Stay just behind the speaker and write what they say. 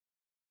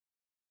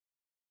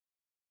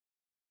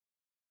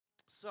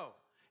So,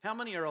 how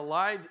many are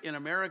alive in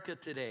America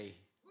today?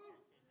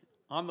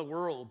 On the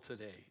world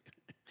today?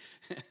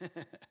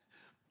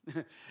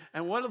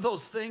 And one of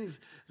those things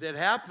that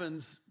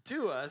happens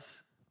to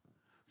us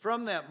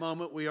from that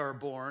moment we are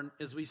born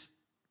is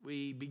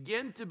we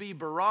begin to be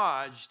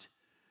barraged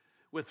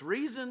with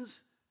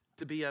reasons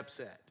to be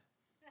upset.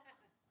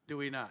 Do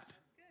we not?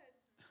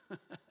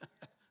 That's good.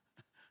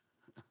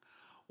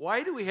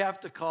 Why do we have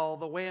to call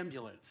the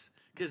ambulance?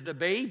 Because the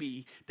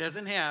baby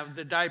doesn't have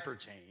the diaper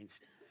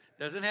changed,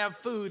 doesn't have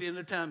food in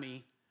the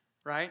tummy,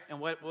 right? And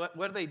what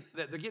are they?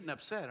 They're getting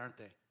upset, aren't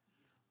they?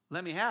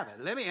 Let me have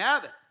it. Let me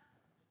have it,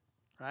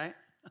 right?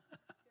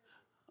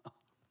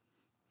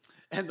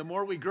 And the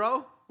more we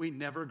grow, we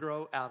never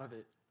grow out of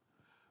it.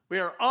 We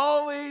are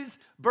always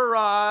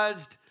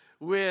barraged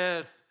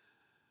with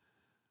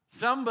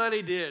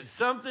somebody did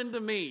something to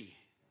me.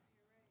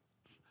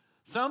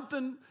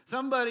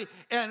 Somebody,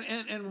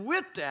 and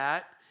with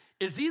that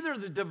is either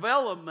the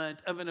development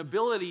of an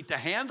ability to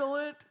handle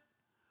it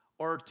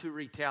or to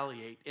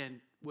retaliate. And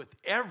with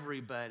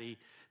everybody,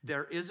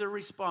 there is a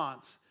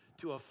response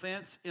to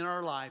offense in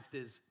our life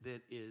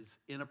that is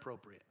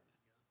inappropriate.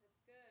 That's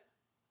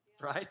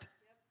good. Yeah. Right?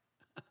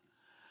 Yep.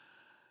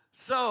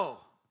 So,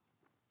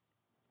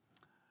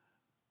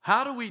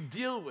 how do we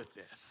deal with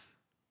this?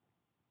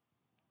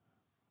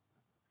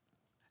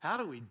 How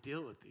do we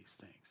deal with these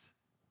things?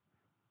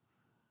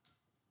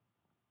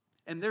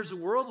 And there's a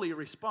worldly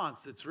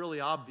response that's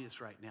really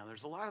obvious right now.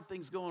 There's a lot of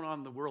things going on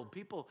in the world.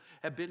 People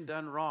have been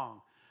done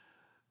wrong.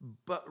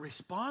 But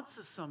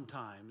responses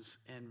sometimes,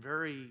 and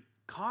very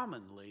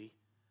commonly,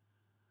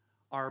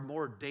 are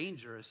more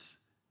dangerous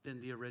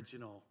than the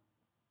original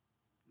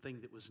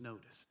thing that was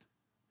noticed.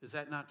 Is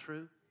that not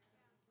true?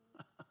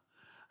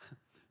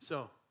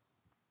 So,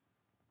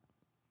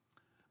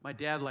 my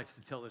dad likes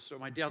to tell this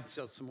story. My dad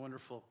tells some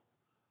wonderful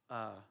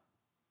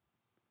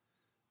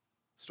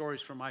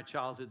stories from my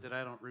childhood that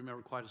I don't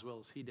remember quite as well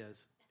as he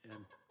does.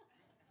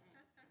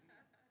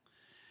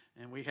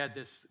 And we had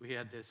this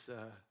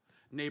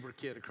neighbor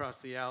kid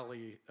across the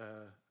alley.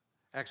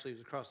 Actually, it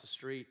was across the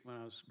street when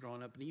I was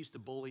growing up, and he used to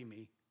bully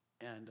me.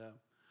 And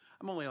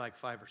I'm only like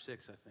 5 or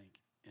 6, I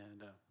think.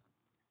 And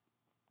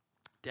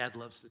Dad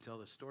loves to tell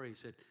this story. He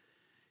said,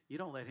 "You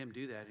don't let him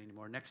do that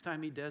anymore. Next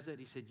time he does that,"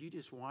 he said, "you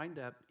just wind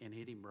up and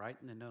hit him right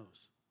in the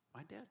nose."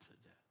 My dad said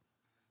that.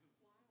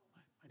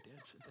 My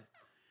dad said that.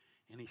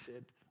 And he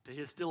said, to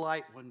his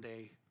delight one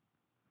day,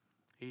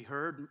 he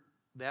heard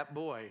that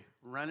boy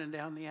running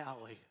down the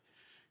alley,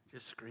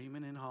 just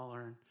screaming and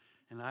hollering.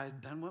 And I had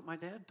done what my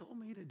dad told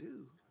me to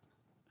do.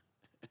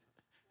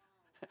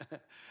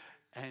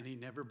 And he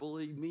never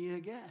bullied me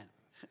again.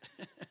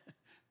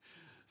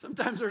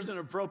 Sometimes there's an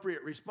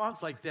appropriate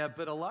response like that,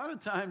 but a lot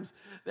of times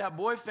that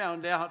boy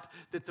found out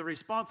that the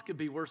response could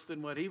be worse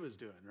than what he was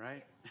doing,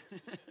 right?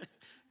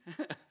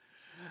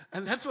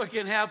 And that's what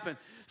can happen.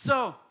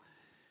 So,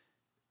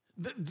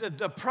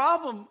 the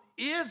problem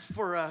is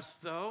for us,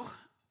 though,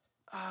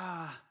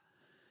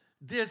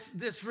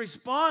 this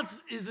response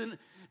isn't,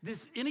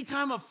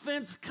 anytime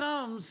offense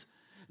comes,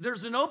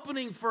 there's an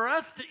opening for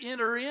us to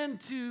enter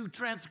into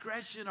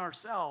transgression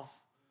ourselves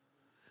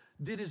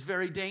that is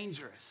very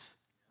dangerous.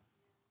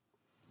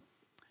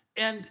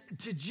 And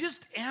to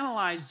just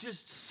analyze,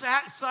 just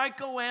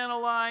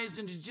psychoanalyze,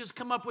 and to just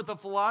come up with a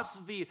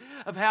philosophy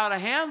of how to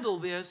handle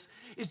this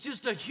is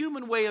just a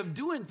human way of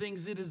doing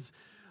things that is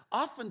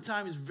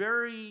oftentimes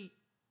very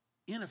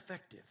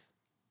ineffective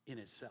in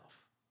itself.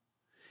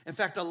 In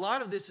fact, a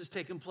lot of this is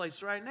taking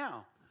place right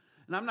now.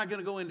 And I'm not going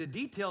to go into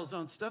details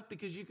on stuff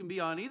because you can be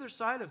on either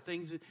side of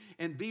things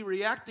and be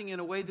reacting in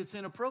a way that's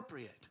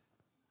inappropriate.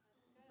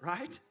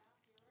 Right?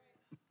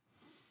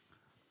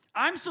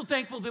 I'm so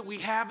thankful that we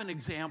have an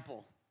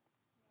example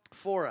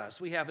for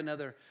us. We have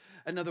another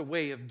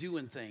way of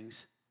doing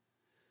things.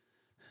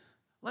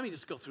 Let me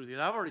just go through these.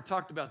 I've already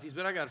talked about these,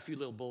 but I got a few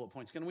little bullet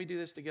points. Can we do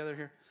this together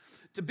here?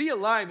 To be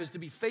alive is to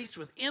be faced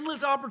with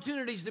endless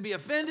opportunities to be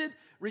offended,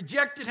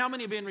 rejected. How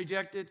many have been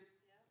rejected?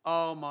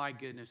 Oh, my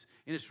goodness.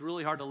 And it's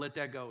really hard to let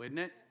that go, isn't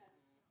it?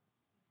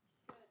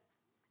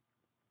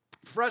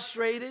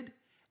 Frustrated,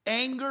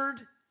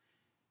 angered,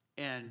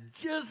 and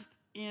just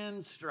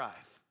in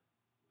strife.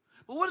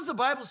 But what does the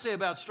Bible say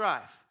about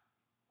strife?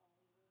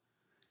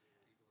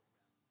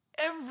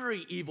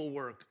 Every evil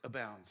work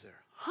abounds there.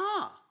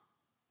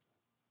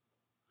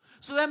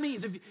 So that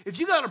means if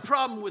you got a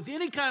problem with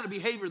any kind of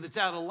behavior that's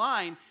out of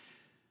line,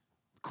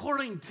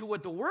 according to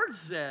what the Word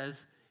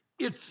says,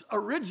 its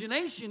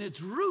origination,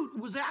 its root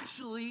was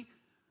actually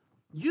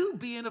you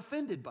being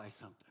offended by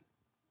something.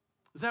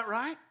 Is that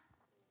right?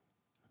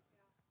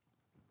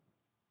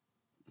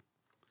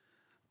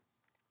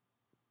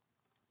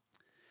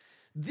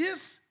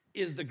 This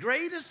is the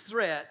greatest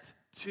threat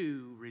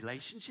to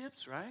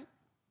relationships, right?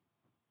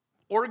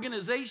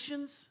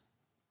 Organizations,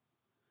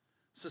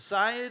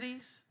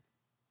 societies.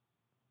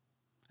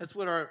 That's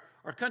what our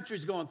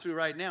country's going through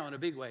right now in a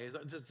big way.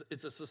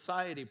 It's a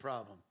society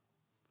problem.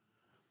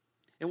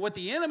 And what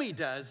the enemy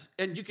does,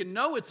 and you can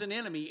know it's an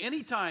enemy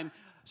anytime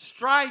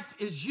strife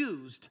is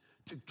used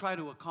to try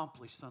to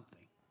accomplish something.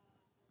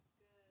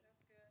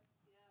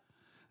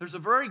 there's a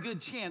very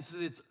good chance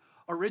that its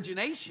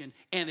origination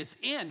and its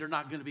end are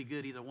not going to be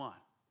good either one.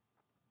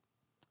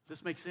 Does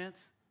this make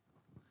sense?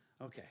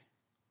 Okay.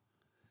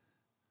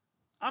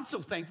 I'm so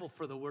thankful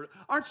for the word.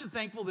 Aren't you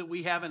thankful that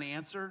we have an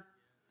answer?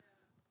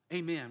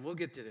 Amen. We'll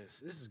get to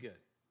this. This is good.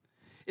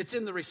 It's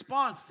in the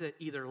response that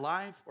either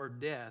life or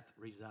death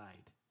reside.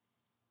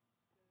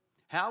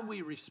 How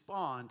we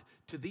respond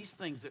to these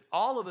things that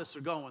all of us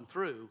are going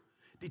through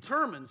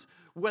determines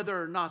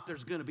whether or not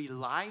there's going to be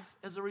life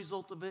as a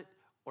result of it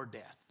or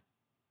death.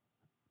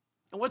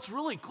 And what's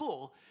really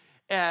cool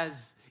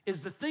is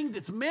the thing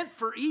that's meant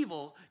for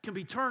evil can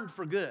be turned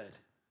for good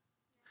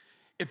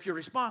if your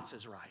response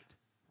is right.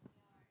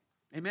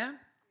 Amen?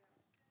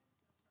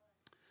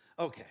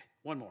 Okay,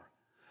 one more.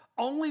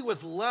 Only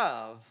with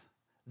love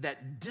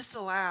that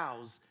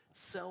disallows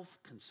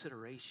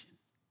self-consideration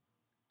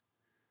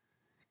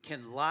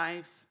can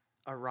life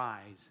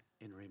arise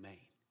and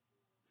remain.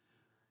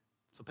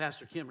 So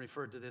Pastor Kim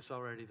referred to this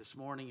already this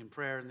morning in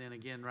prayer, and then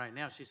again right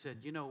now. She said,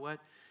 you know what?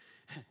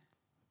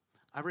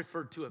 I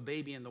referred to a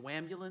baby in the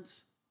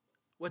ambulance.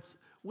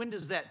 When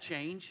does that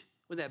change?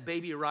 When that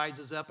baby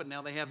rises up and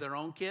now they have their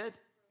own kid?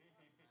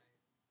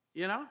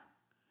 You know?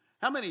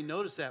 How many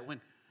notice that?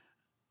 When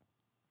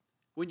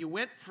you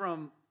went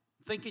from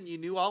thinking you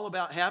knew all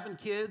about having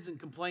kids and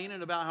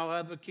complaining about how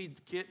other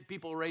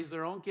people raise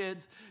their own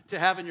kids to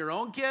having your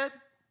own kid,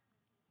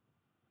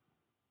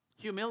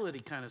 humility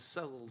kind of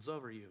settles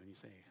over you and you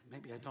say,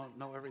 maybe I don't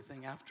know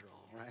everything after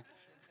all, right?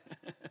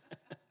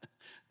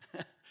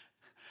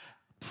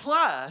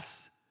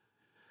 Plus,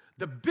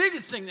 the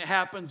biggest thing that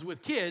happens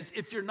with kids,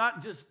 if you're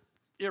not just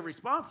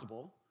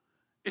irresponsible,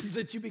 is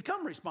that you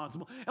become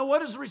responsible. And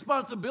what is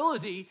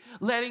responsibility?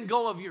 Letting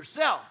go of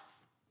yourself.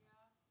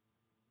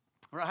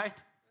 Right?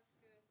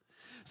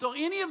 So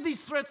any of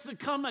these threats that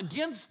come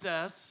against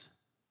us,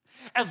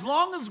 as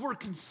long as we're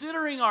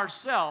considering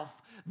ourselves,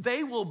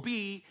 they will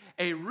be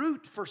a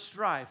root for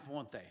strife,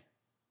 won't they?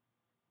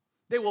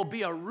 They will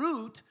be a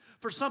root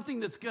for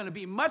something that's going to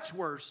be much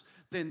worse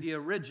than the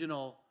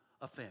original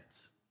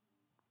offense.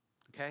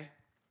 Okay?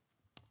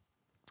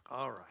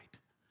 All right.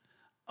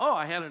 Oh,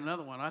 I had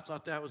another one. I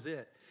thought that was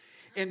it.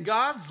 In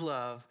God's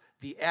love,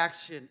 the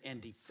action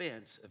and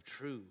defense of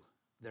true.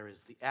 There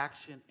is the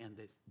action and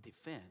the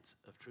defense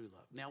of true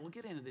love. Now, we'll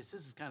get into this.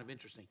 This is kind of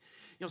interesting.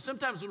 You know,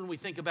 sometimes when we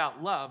think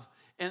about love,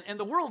 and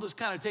the world is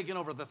kind of taking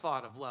over the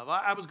thought of love.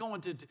 I was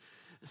going to,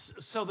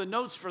 so the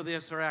notes for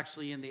this are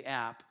actually in the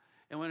app.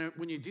 And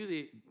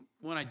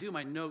when I do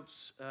my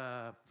notes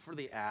for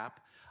the app,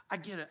 I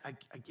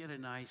get a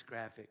nice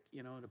graphic,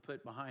 you know, to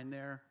put behind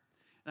there.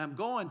 And I'm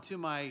going to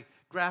my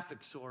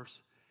graphic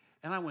source,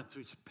 and I went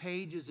through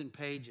pages and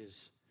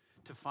pages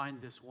to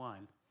find this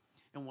one.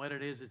 And what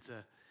it is,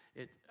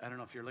 I don't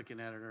know if you're looking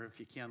at it or if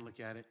you can look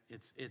at it.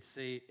 It's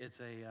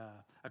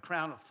a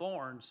crown of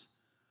thorns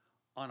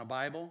on a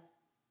Bible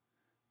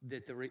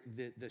that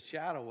the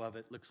shadow of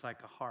it looks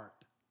like a heart.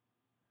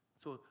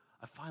 So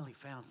I finally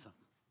found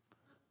something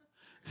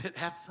that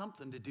had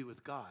something to do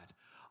with God.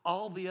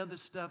 All the other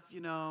stuff, you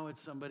know,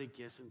 it's somebody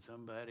kissing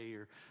somebody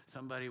or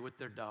somebody with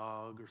their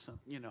dog or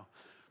something, you know.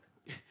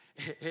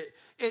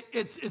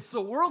 It's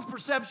the world's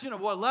perception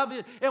of what love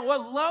is. And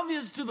what love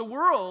is to the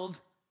world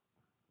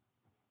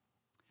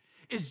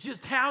is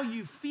just how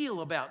you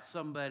feel about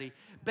somebody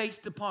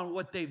based upon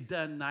what they've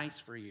done nice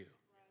for you.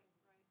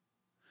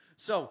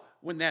 So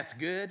when that's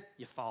good,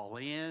 you fall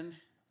in.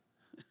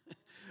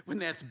 When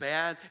that's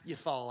bad, you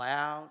fall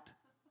out.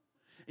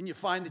 And you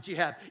find that you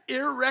have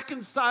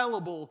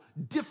irreconcilable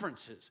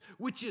differences,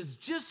 which is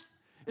just,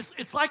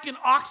 it's like an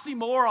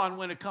oxymoron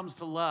when it comes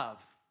to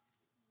love.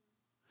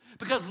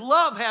 Because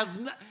love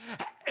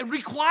it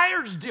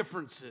requires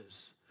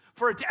differences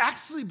for it to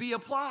actually be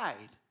applied.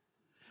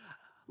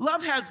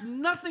 Love has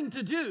nothing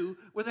to do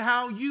with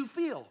how you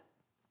feel.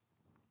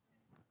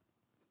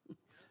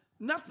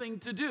 Nothing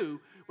to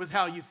do with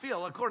how you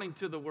feel, according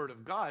to the Word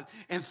of God.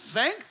 And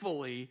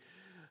thankfully,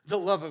 the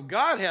love of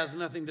God has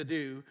nothing to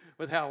do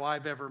with how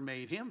I've ever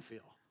made him feel.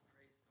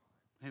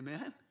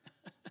 Amen?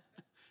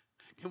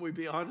 Can we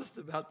be honest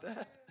about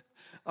that?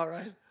 All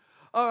right.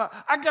 All right.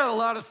 I got a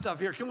lot of stuff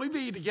here. Can we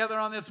be together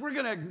on this? We're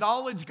going to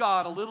acknowledge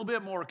God a little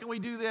bit more. Can we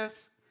do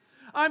this?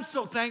 I'm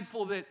so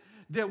thankful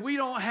that we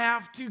don't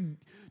have to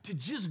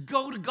just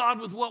go to God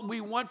with what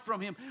we want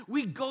from him.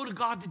 We go to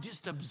God to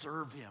just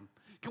observe him.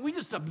 Can we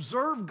just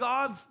observe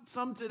God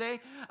some today?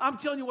 I'm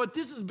telling you what,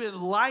 this has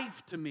been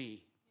life to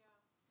me.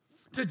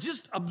 To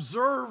just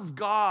observe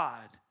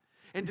God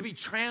and to be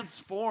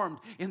transformed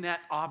in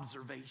that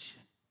observation.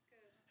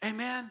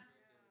 Amen?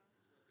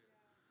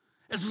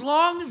 As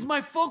long as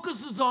my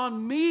focus is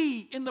on me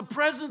in the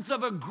presence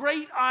of a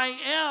great I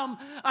am,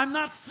 I'm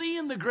not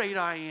seeing the great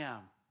I am.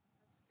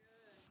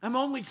 I'm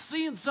only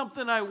seeing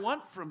something I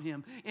want from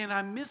him, and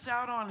I miss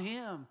out on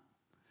him.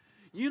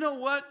 You know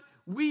what?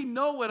 We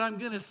know what I'm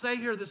going to say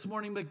here this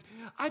morning, but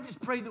I just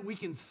pray that we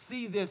can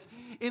see this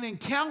and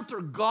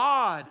encounter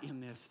God in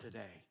this today.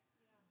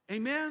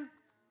 Amen?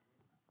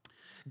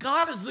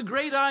 God is the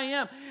great I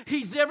am.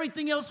 He's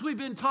everything else we've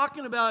been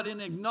talking about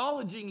and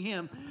acknowledging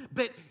him.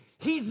 But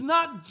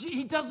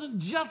He doesn't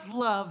just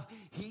love,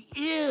 he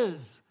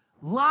is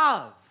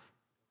love.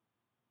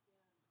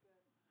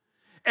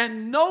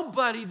 And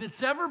nobody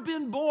that's ever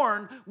been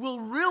born will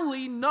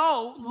really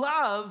know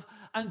love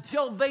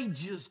until they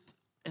just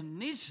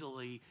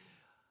initially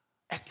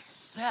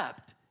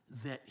accept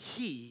that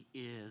he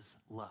is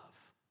love.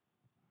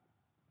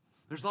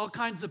 There's all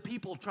kinds of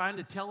people trying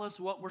to tell us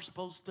what we're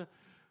supposed to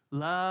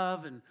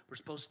love and we're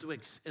supposed to,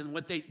 and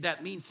what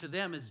that means to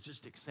them is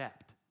just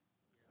accept.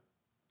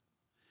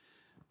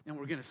 And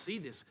we're going to see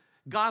this.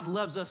 God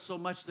loves us so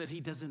much that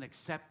he doesn't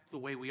accept the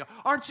way we are.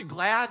 Aren't you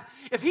glad?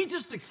 If he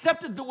just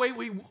accepted the way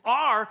we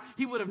are,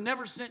 he would have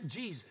never sent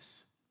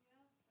Jesus.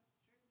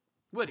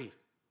 Would he?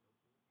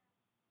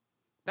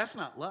 That's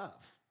not love.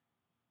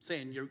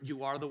 Saying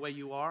you are the way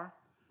you are.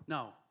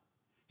 No.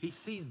 He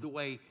sees the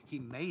way he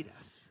made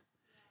us.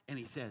 And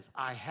he says,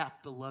 I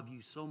have to love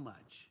you so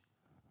much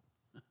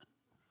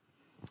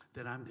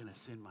that I'm going to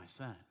send my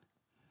son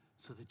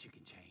so that you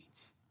can change.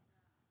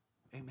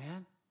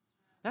 Amen?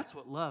 That's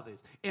what love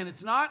is. And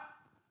it's not,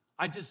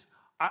 I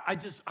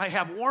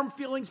have warm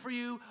feelings for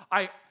you.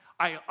 I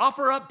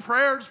offer up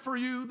prayers for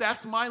you.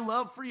 That's my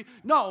love for you.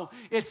 No,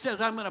 it says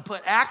I'm going to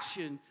put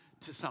action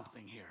to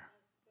something here.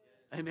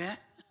 Amen?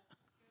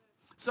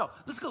 So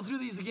let's go through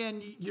these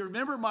again. You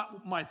remember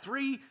my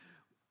three,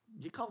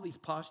 you call these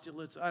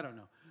postulates? I don't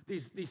know.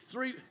 These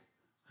three,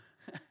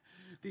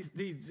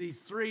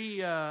 these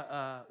three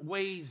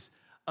ways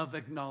of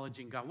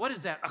acknowledging God. What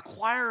is that?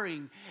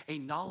 Acquiring a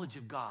knowledge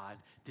of God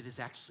that is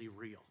actually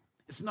real.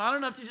 It's not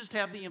enough to just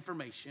have the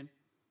information.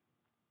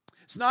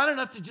 It's not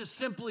enough to just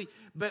simply,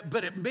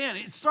 but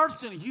it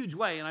starts in a huge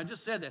way, and I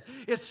just said that.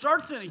 It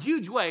starts in a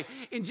huge way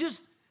in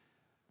just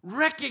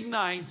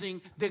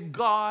recognizing that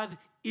God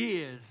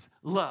is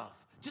love.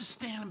 Just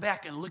standing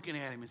back and looking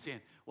at him and saying,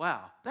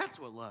 wow, that's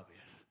what love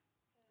is.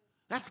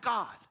 That's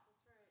God.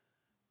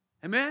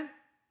 Amen?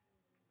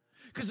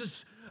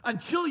 Because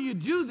until you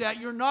do that,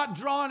 you're not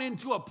drawn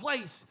into a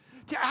place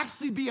to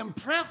actually be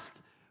impressed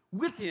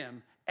with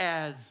him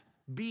as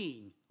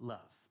being love.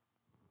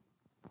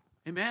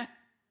 Amen?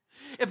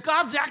 If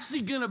God's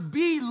actually going to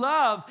be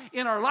love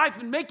in our life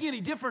and make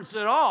any difference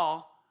at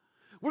all,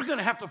 we're going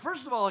to have to,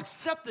 first of all,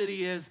 accept that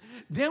he is.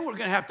 Then we're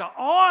going to have to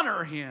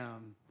honor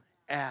him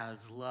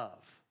as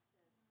love.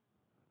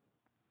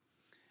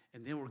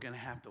 And then we're going to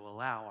have to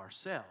allow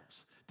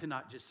ourselves to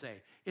not just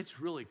say, it's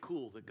really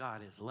cool that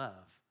God is love,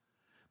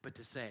 but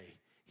to say,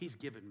 he's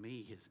given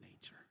me his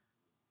nature.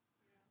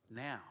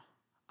 Now,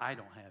 I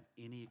don't have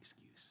any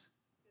excuse.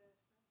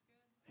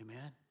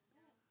 Amen?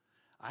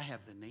 I have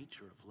the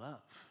nature of love.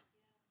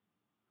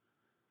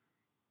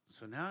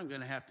 So now I'm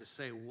going to have to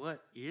say,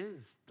 what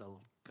is the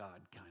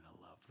God kind of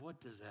love? What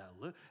does that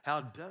look?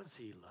 How does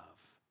he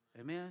love?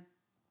 Amen?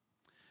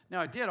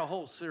 Now, I did a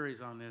whole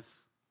series on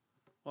this,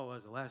 what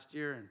was it, last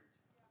year? And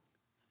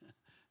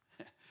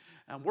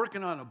I'm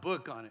working on a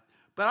book on it.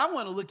 But I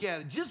want to look at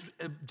it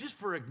just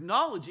for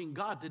acknowledging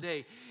God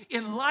today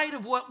in light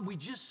of what we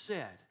just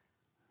said.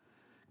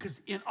 Because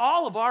in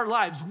all of our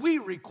lives, we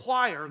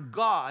require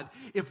God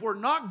if we're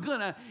not going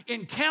to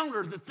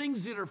encounter the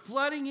things that are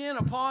flooding in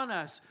upon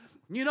us.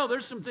 You know,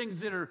 there's some things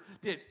that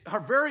are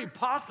very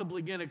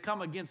possibly going to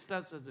come against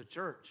us as a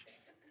church.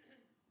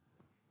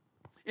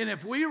 And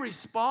if we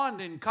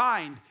respond in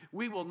kind,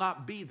 we will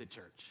not be the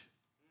church.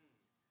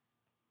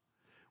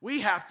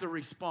 We have to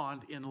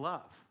respond in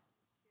love.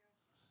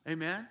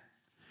 Amen?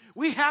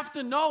 We have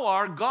to know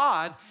our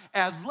God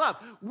as love.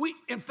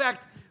 In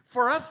fact,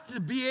 for us to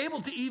be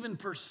able to even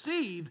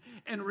perceive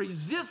and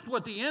resist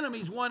what the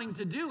enemy's wanting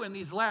to do in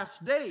these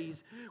last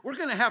days, we're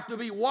going to have to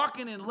be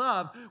walking in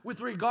love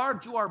with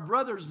regard to our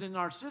brothers and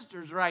our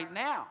sisters right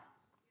now.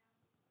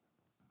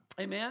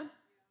 Amen?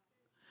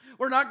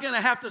 We're not going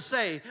to have to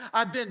say,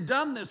 I've been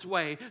done this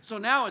way, so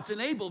now it's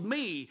enabled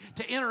me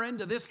to enter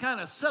into this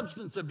kind of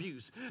substance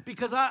abuse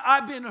because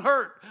I've been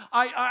hurt.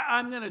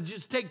 I'm going to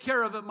just take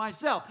care of it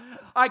myself.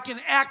 I can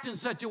act in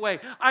such a way.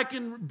 I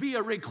can be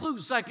a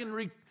recluse. I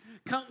can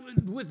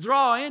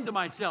withdraw into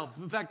myself.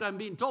 In fact, I'm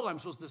being told I'm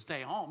supposed to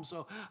stay home,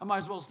 so I might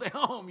as well stay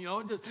home,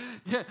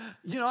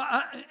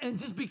 and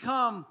just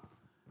become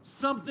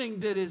something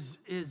that is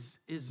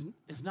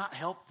not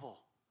helpful.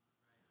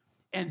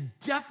 And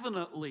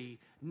definitely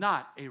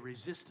not a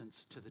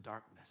resistance to the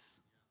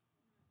darkness.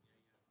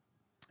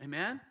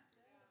 Amen?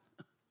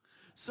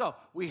 So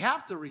we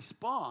have to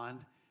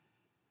respond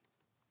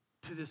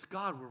to this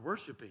God we're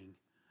worshiping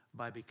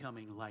by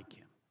becoming like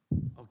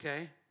him.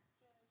 Okay?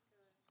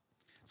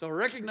 So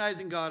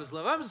recognizing God as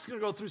love. I'm just going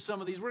to go through some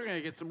of these. We're going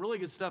to get some really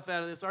good stuff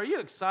out of this. Are you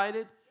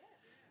excited?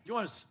 You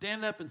want to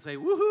stand up and say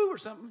woohoo or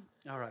something?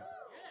 All right.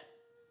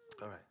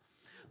 All right.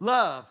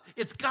 Love.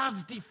 It's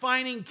God's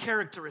defining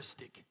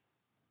characteristic.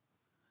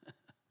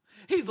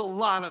 He's a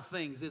lot of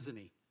things, isn't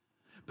he?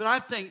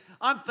 But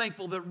I'm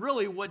thankful that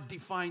really what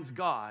defines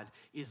God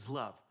is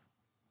love.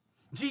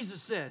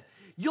 Jesus said,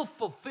 you'll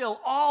fulfill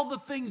all the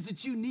things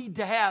that you need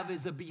to have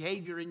as a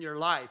behavior in your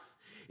life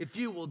if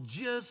you will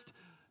just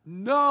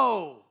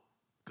know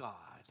God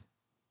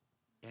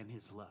and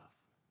his love.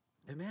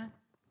 Amen?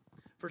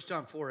 1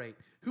 John 4:8.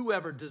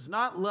 Whoever does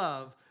not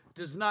love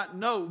does not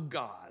know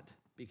God,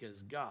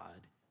 because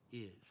God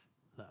is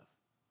love.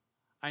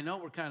 I know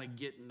we're kind of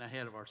getting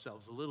ahead of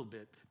ourselves a little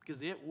bit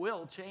because it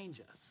will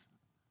change us.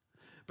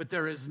 But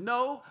there is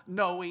no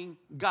knowing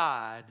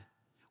God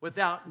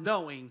without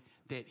knowing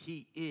that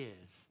he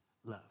is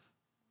love.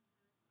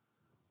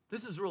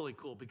 This is really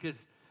cool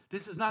because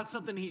this is not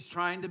something he's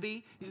trying to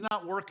be. He's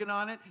not working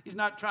on it. He's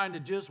not trying to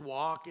just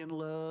walk in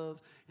love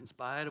in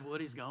spite of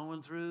what he's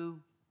going through.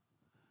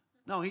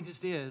 No, he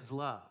just is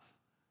love.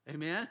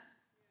 Amen?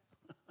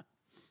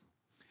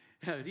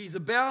 He's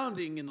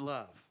abounding in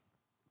love.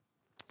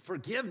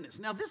 Forgiveness.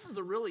 Now, this is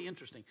a really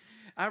interesting.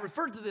 I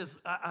referred to this,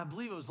 I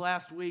believe it was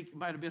last week. It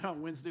might have been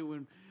on Wednesday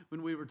when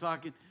we were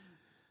talking.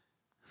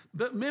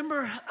 But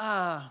remember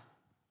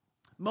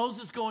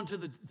Moses going to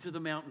the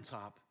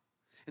mountaintop.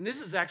 And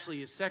this is actually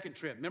his second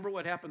trip. Remember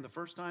what happened the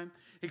first time?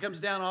 He comes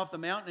down off the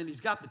mountain and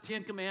he's got the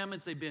 10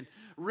 Commandments. They've been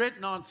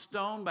written on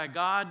stone by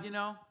God, you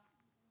know.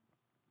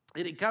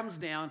 And he comes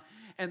down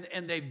and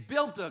they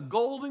built a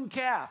golden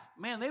calf.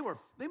 Man,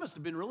 they must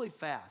have been really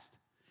fast.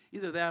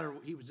 Either that or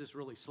he was just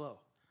really slow.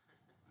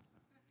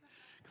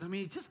 Because, I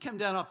mean, he just came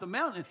down off the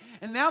mountain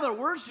and now they're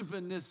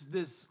worshiping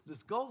this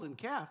golden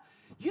calf.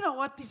 You know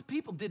what? These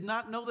people did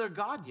not know their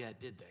God yet,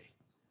 did they?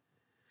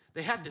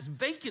 They had this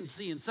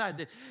vacancy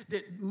inside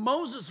that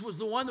Moses was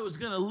the one that was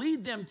going to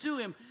lead them to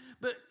him.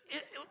 But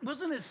it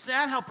wasn't it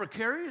sad how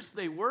precarious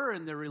they were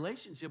in their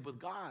relationship with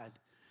God?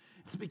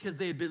 It's because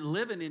they had been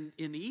living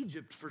in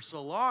Egypt for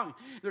so long.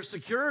 Their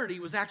security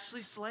was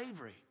actually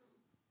slavery.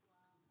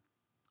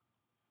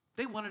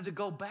 They wanted to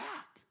go back.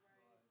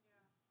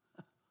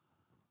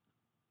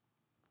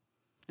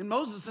 And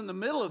Moses, in the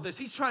middle of this,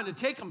 he's trying to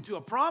take them to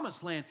a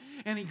promised land.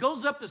 And he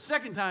goes up the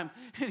second time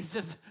and he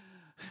says,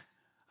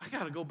 I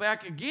got to go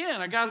back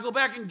again. I got to go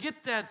back and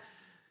get that.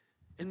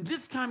 And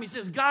this time he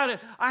says, God,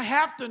 I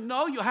have to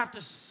know you. I have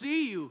to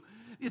see you.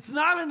 It's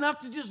not enough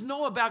to just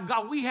know about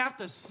God. We have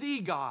to see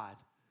God.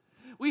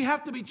 We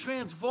have to be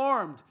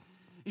transformed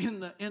in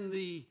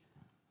the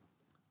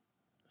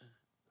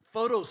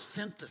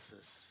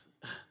photosynthesis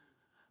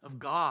of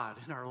God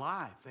in our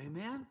life.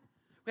 Amen?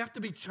 We have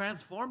to be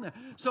transformed there.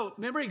 So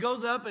remember, he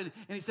goes up and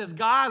he says,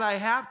 God, I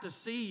have to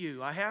see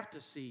you. I have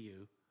to see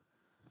you.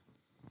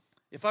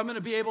 If I'm going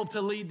to be able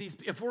to lead these,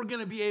 if we're going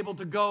to be able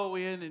to go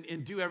in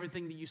and do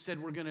everything that you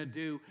said we're going to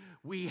do,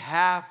 we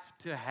have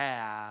to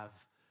have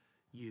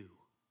you.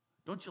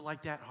 Don't you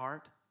like that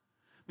heart?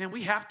 Man,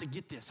 we have to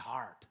get this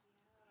heart.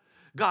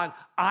 God,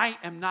 I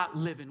am not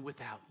living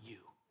without you.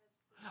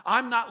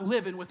 I'm not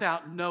living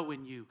without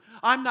knowing you.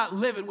 I'm not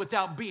living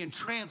without being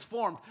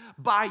transformed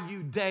by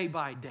you day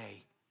by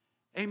day.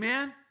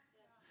 Amen?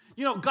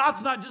 You know,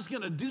 God's not just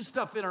going to do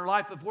stuff in our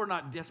life if we're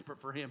not desperate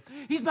for him.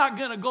 He's not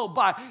going to go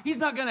by. He's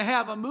not going to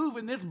have a move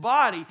in this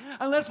body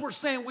unless we're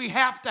saying we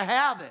have to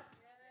have it.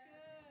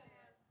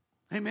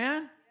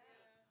 Amen?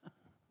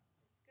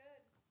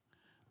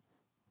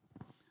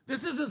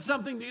 This isn't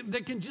something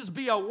that can just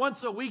be a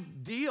once a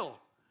week deal.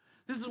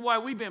 This is why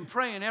we've been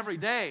praying every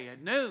day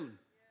at noon.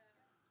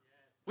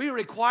 We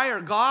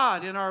require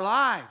God in our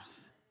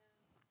lives.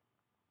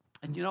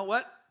 And you know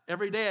what?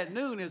 Every day at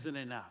noon isn't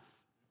enough.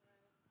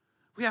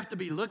 We have to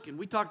be looking.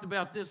 We talked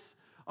about this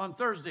on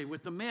Thursday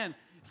with the men.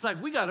 It's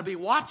like we got to be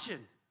watching.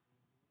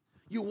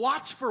 You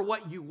watch for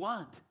what you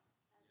want.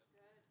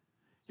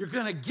 You're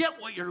going to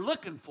get what you're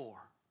looking for.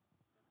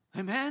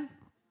 Amen?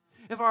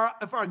 If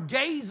our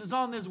gaze is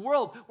on this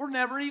world, we're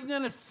never even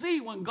going to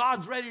see when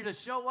God's ready to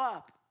show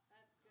up.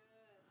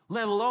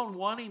 Let alone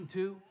want him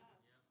to.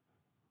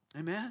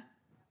 Amen?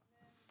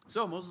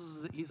 So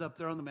Moses, he's up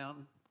there on the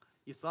mountain.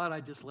 You thought I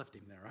just left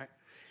him there, right?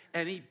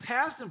 And he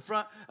passed in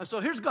front. So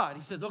here's God.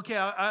 He says, okay,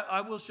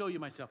 I will show you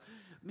myself.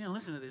 Man,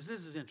 listen to this.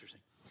 This is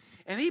interesting.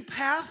 And he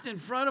passed in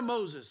front of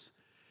Moses.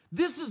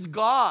 This is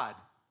God.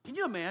 Can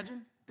you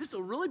imagine? This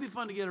will really be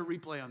fun to get a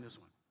replay on this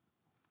one.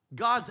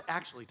 God's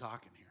actually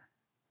talking here.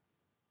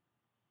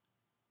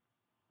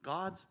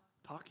 God's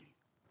talking.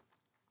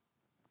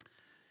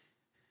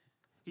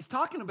 He's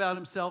talking about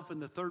himself in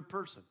the third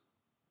person.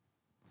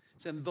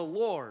 He's saying, the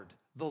Lord,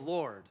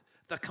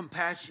 the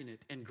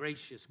compassionate and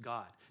gracious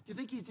God. Do you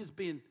think he's just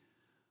being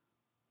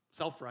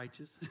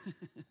self-righteous?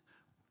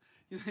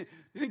 You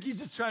think he's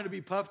just trying to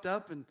be puffed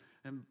up and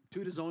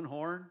toot his own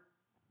horn?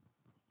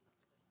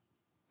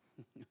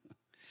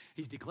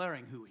 He's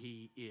declaring who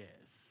he is.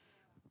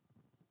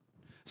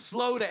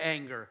 Slow to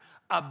anger,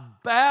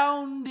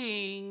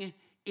 abounding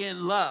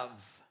in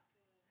love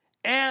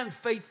and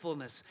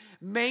faithfulness,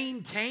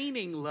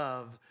 maintaining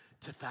love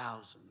to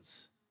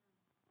thousands,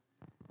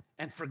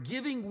 and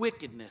forgiving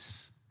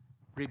wickedness,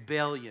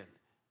 rebellion,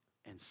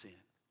 and sin.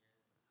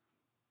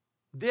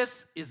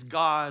 This is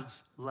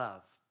God's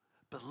love.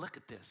 But look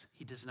at this.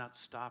 He does not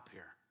stop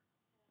here.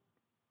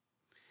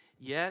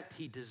 Yet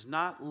he does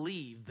not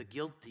leave the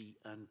guilty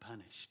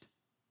unpunished.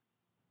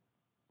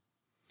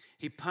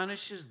 He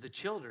punishes the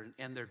children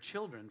and their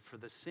children for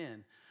the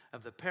sin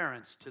of the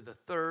parents to the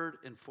third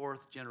and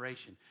fourth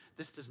generation.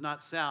 This does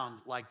not sound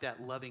like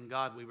that loving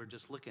God we were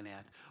just looking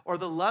at, or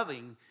the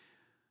loving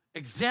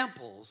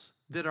examples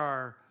that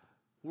our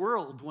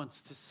world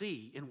wants to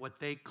see in what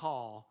they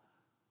call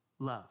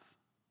love.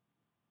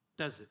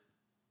 Does it?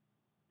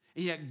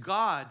 And yet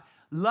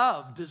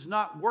love does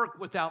not work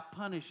without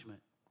punishment.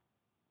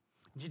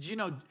 Did you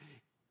know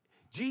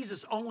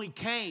Jesus only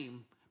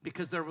came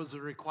because there was a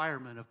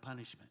requirement of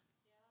punishment?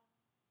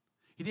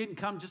 He didn't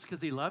come just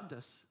because he loved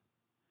us.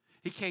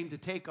 He came to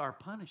take our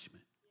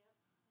punishment.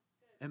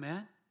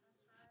 Amen?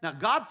 Now,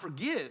 God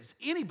forgives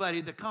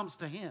anybody that comes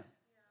to him.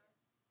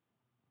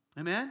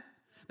 Amen?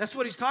 That's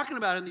what he's talking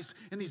about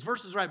in these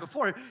verses right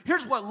before.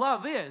 Here's what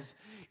love is.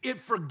 It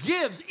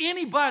forgives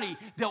anybody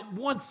that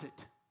wants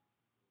it.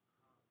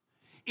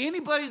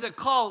 Anybody that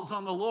calls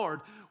on the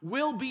Lord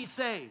will be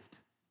saved,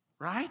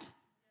 right?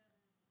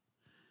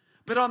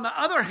 But on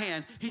the other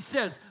hand, he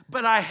says,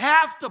 but I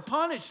have to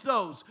punish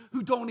those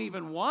who don't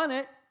even want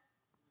it.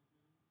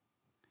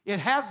 It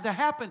has to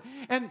happen.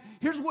 And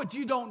here's what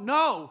you don't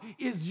know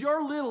is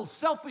your little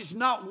selfish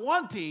not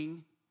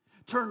wanting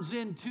turns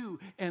into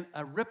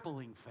a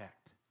rippling effect.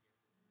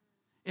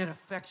 It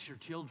affects your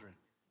children,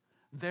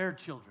 their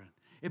children.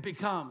 It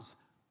becomes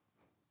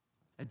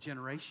a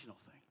generational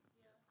thing.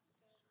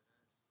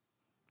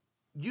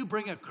 You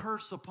bring a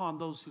curse upon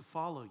those who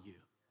follow you,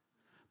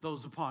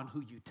 those upon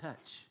who you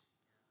touch,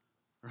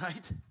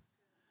 right?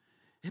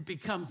 It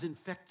becomes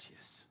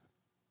infectious,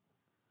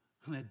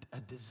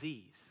 a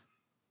disease.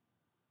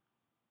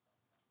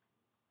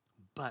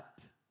 But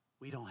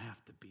we don't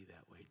have to be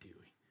that way, do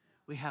we?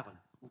 We have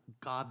a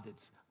God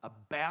that's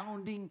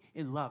abounding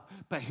in love.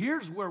 But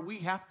here's where we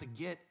have to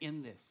get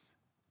in this,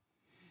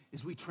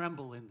 is we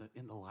tremble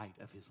in the light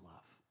of his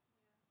love.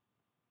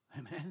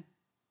 Amen?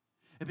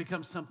 It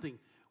becomes something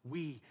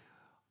we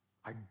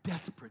are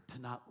desperate to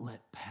not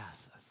let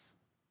pass us.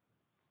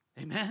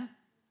 Amen?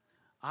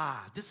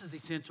 This is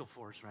essential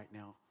for us right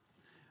now.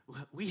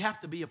 We have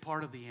to be a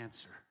part of the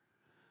answer.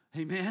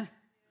 Amen?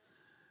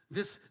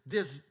 This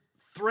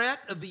threat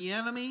of the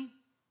enemy,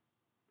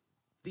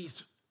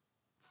 these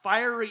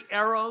fiery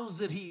arrows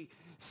that he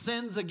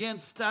sends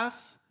against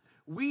us,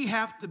 we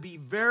have to be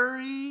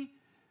very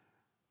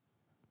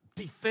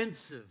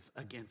defensive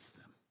against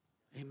them.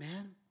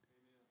 Amen?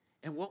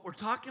 And what we're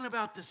talking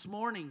about this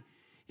morning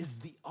is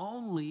the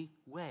only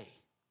way.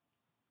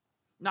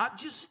 Not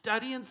just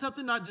studying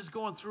something, not just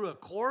going through a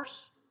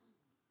course.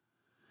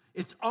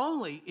 It's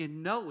only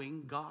in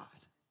knowing God.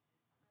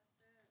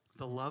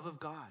 The love of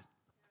God.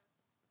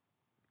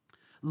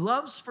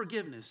 Love's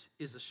forgiveness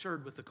is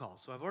assured with the call.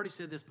 So I've already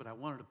said this, but I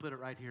wanted to put it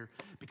right here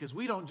because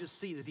we don't just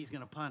see that he's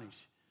going to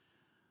punish,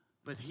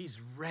 but he's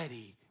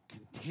ready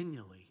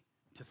continually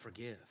to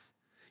forgive.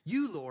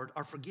 You, Lord,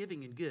 are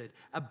forgiving and good,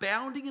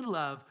 abounding in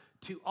love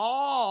to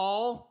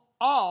all.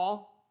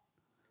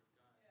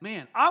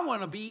 Man, I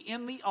want to be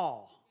in the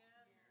all.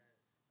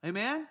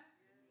 Amen?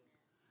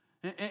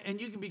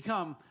 And you can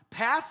become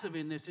passive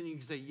in this and you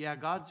can say, yeah,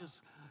 God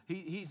just,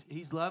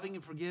 he's loving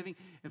and forgiving.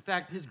 In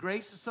fact, his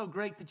grace is so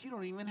great that you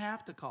don't even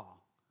have to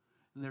call.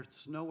 And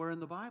there's nowhere in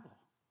the Bible.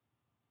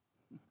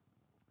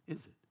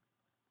 Is it?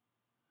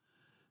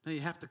 No, you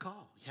have to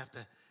call. You have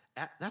to,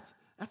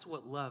 that's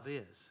what love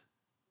is.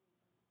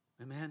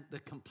 Amen? The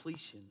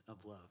completion of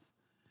love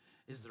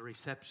is the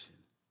reception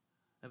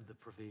of the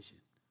provision.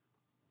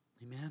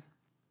 Amen?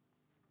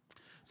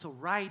 So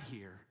right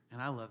here, and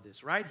I love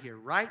this, right here,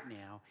 right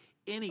now,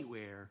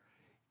 anywhere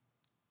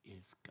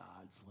is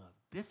God's love.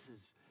 This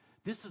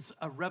is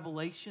a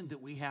revelation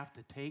that we have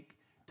to take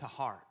to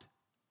heart.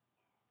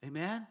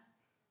 Amen?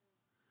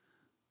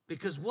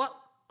 Because what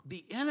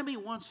the enemy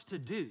wants to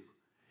do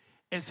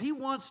is he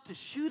wants to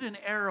shoot an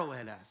arrow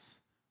at us.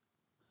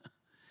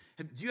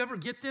 Do you ever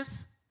get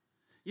this?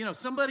 You know,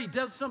 somebody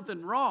does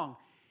something wrong,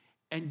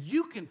 and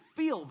you can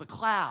feel the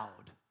cloud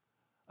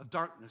of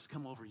darkness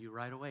come over you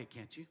right away,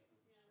 can't you?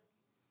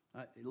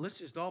 Let's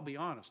just all be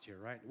honest here,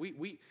 right?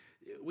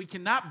 We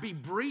cannot be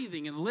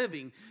breathing and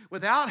living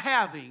without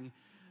having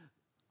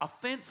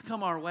offense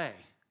come our way.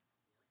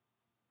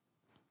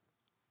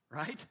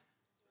 Right?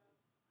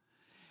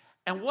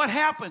 And what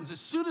happens as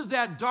soon as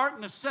that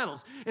darkness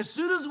settles, as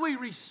soon as we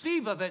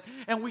receive of it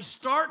and we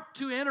start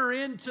to enter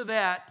into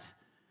that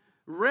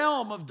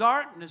realm of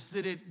darkness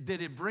that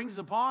it brings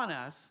upon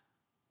us,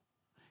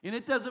 and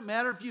it doesn't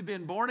matter if you've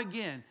been born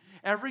again,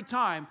 every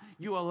time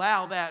you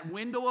allow that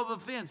window of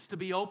offense to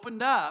be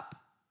opened up,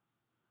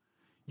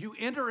 you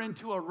enter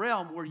into a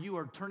realm where you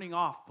are turning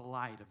off the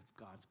light of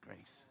God's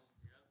grace.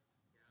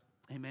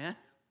 Amen?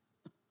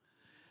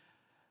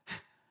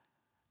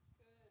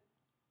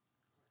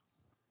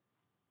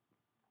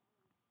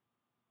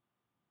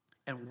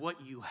 And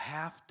what you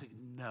have to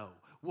know,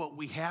 what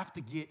we have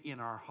to get in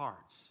our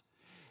hearts,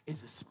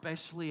 is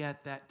especially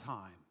at that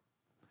time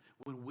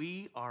when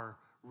we are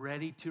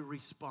ready to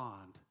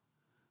respond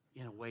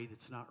in a way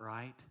that's not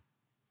right,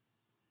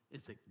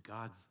 is that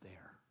God's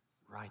there,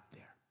 right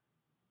there.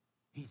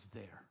 He's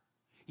there.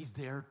 He's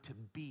there to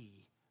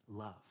be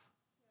love.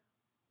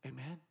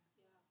 Amen?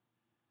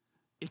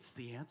 It's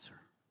the answer.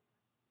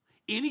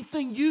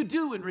 Anything you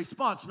do in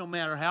response, no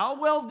matter how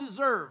well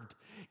deserved,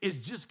 is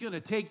just going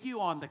to take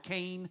you on the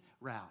Cain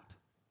route.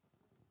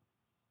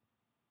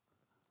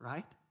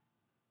 right?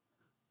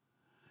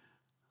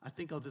 I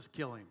think I'll just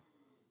kill him.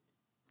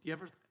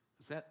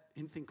 Is that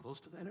anything close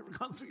to that ever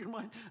gone through your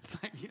mind? It's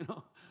like,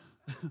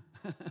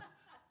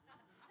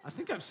 I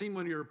think I've seen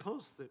one of your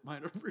posts that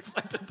might have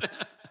reflected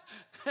that.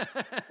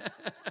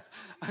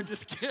 I'm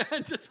just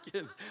kidding.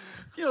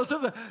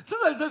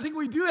 Sometimes I think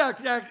we do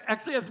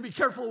actually have to be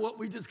careful what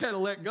we just kind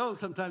of let go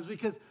sometimes,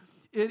 because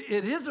it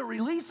is a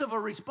release of a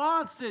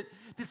response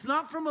that's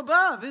not from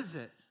above, is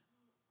it?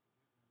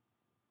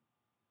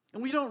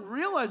 And we don't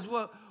realize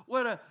what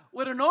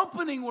an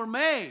opening we're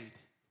made.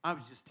 I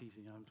was just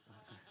teasing.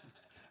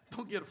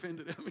 Don't get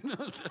offended.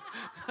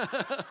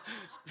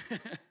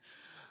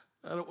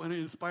 I don't want to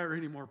inspire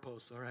any more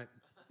posts, all right?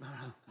 No,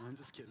 I'm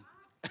just kidding.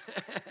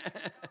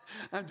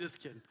 I'm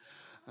just kidding.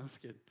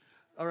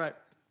 All right.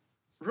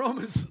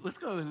 Romans, let's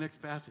go to the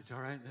next passage, all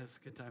right? That's a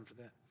good time for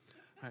that.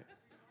 All right.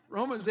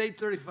 Romans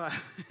 8:35.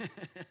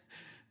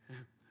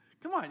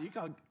 Come on,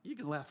 you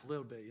can laugh a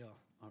little bit, y'all.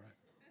 All right.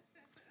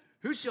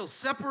 Who shall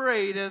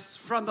separate us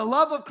from the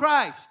love of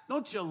Christ?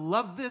 Don't you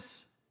love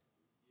this?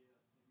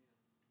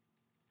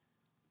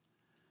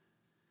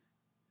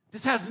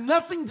 This has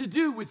nothing to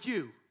do with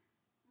you.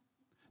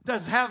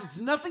 This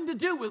has nothing to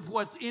do with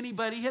what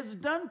anybody has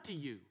done to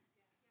you.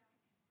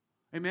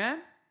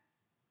 Amen?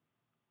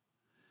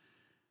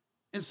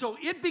 And so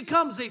it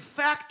becomes a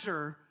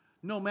factor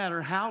no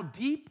matter how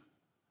deep,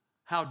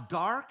 how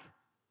dark,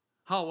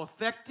 how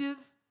effective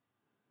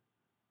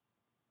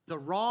the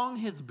wrong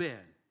has been.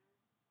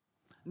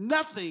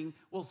 Nothing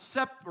will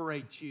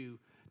separate you.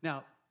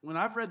 Now, when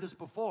I've read this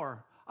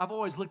before, I've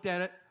always looked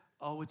at it,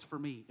 oh, it's for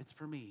me. It's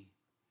for me.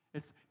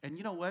 And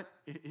you know what?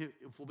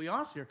 If we'll be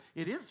honest here,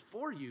 it is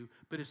for you,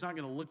 but it's not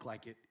going to look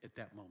like it at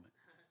that moment.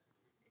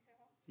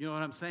 You know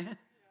what I'm saying?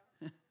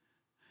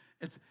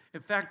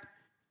 In fact,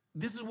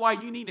 this is why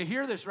you need to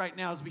hear this right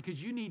now, is because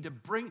you need to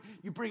bring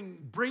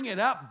it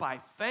up by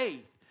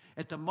faith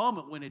at the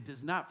moment when it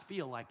does not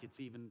feel like you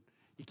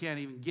can't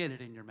even get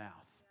it in your mouth.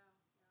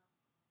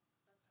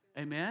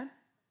 Amen?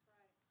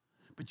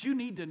 But you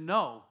need to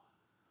know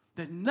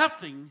that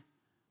nothing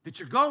that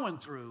you're going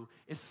through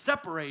is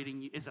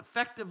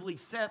effectively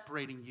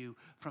separating you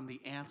from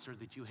the answer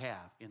that you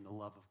have in the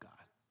love of God.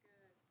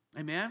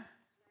 Amen?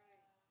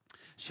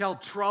 Shall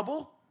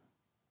trouble,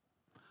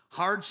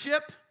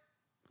 hardship,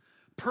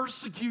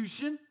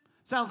 persecution,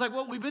 sounds like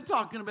what we've been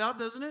talking about,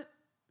 doesn't it?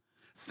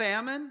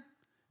 Famine,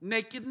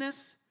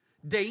 nakedness,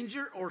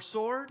 danger, or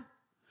sword.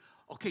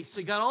 Okay, so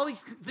you got all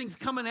these things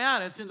coming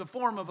at us in the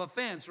form of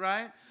offense,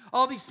 right?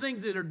 All these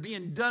things that are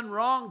being done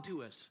wrong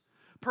to us.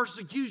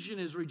 Persecution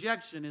is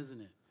rejection, isn't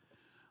it?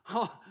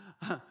 Oh,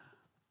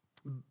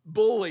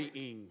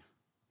 bullying,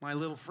 my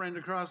little friend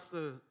across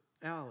the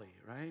alley,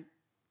 right?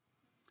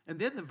 And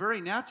then the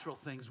very natural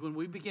things, when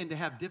we begin to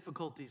have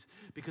difficulties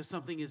because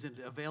something isn't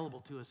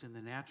available to us in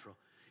the natural,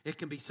 it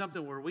can be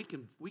something where we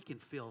can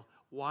feel,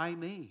 why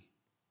me?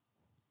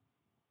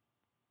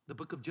 The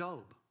book of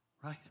Job,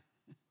 right?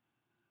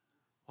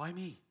 Why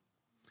me?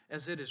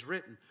 As it is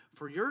written,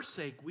 for your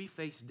sake we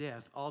face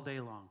death all day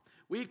long.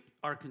 We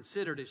are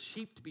considered as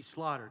sheep to be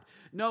slaughtered.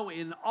 No,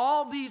 in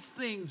all these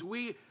things,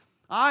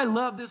 I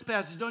love this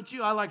passage, don't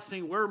you? I like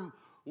saying,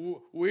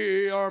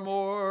 we are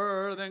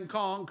more than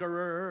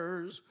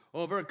conquerors,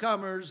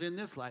 overcomers in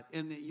this life.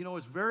 And you know,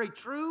 it's very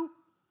true.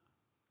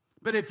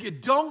 But if you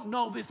don't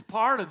know this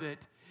part of it,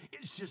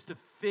 it's just a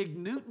fig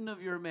Newton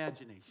of your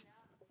imagination.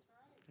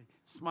 Okay.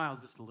 Smile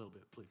just a little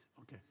bit, please.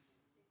 Okay.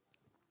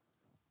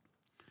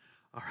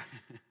 All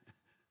right.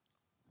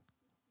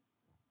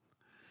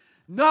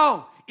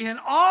 No, in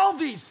all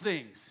these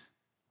things,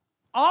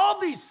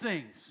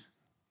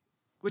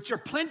 which are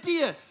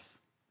plenteous,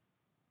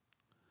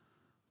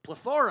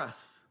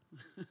 plethorous,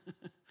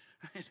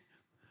 right?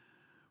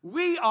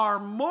 We are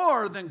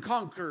more than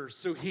conquerors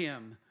through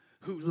him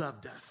who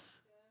loved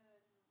us.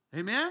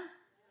 Amen?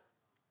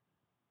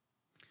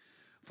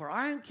 For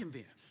I am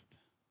convinced.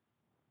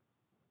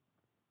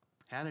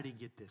 How did he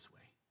get this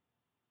way?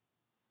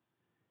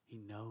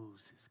 He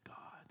knows his God.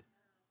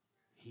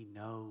 He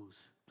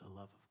knows the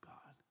love of God.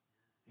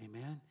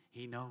 Amen?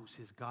 He knows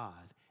his God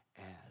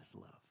as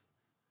love.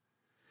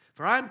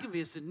 For I am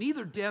convinced that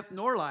neither death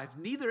nor life,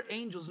 neither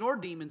angels nor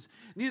demons,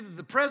 neither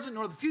the present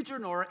nor the future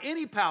nor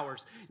any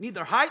powers,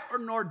 neither height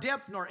nor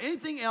depth nor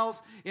anything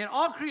else in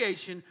all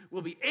creation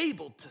will be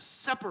able to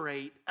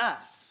separate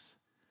us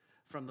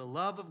from the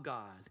love of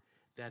God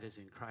that is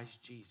in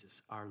Christ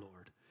Jesus our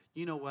Lord.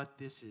 You know what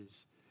this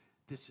is?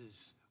 This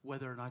is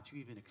whether or not you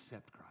even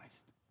accept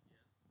Christ.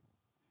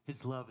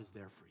 His love is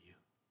there for you.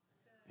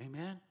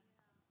 Amen?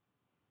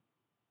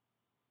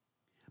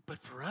 But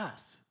for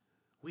us,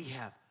 we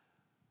have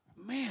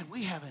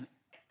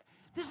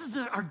this is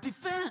our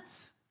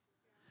defense.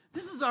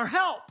 This is our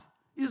help,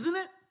 isn't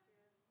it?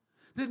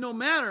 That no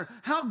matter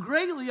how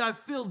greatly I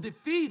feel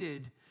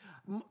defeated,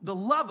 the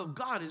love of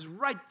God is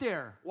right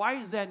there. Why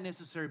is that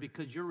necessary?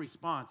 Because your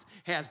response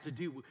has to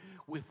do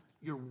with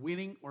your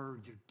winning or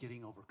your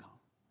getting overcome.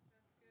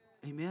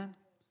 Amen?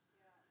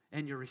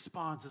 And your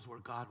response is where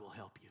God will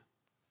help you.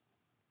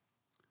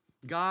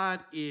 God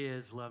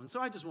is love. And so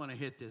I just want to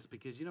hit this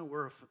because,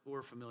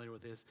 we're familiar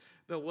with this.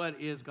 But what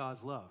is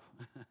God's love?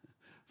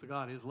 So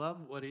God is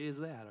love. What is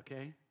that,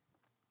 okay?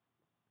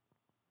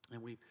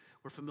 And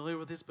we're familiar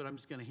with this, but I'm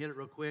just going to hit it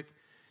real quick.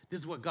 This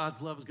is what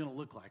God's love is going to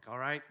look like, all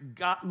right?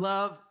 God,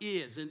 love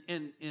is,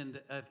 and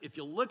if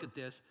you'll look at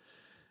this,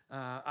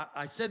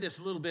 I said this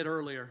a little bit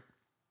earlier,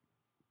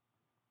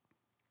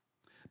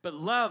 but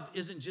love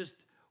isn't just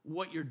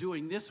what you're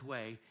doing this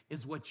way,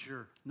 is what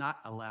you're not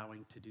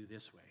allowing to do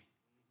this way.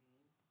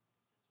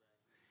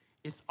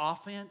 It's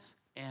offense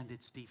and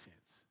it's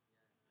defense.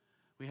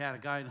 We had a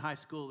guy in high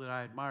school that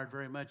I admired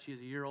very much. He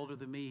was a year older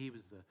than me. He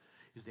was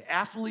the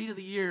athlete of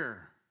the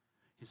year.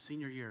 His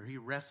senior year, he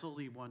wrestled.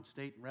 He won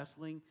state in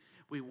wrestling.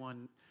 We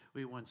won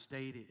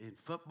state in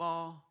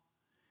football,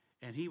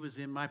 and he was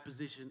in my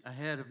position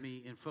ahead of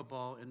me in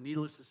football. And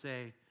needless to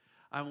say,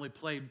 I only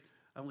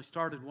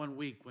started 1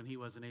 week when he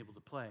wasn't able to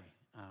play.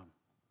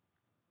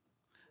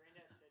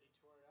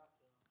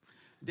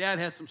 Dad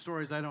has some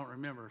stories I don't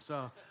remember,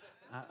 so,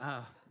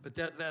 but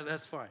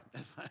that's fine.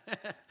 That's fine.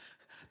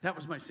 That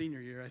was my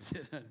senior year.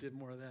 I did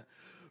more of that,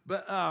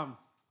 but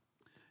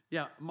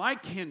yeah,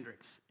 Mike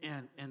Hendricks,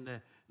 and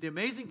the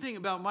amazing thing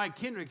about Mike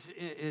Hendricks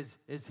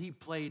is he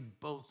played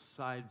both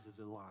sides of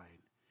the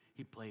line.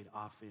 He played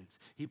offense.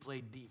 He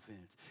played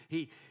defense.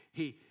 He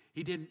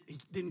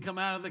didn't come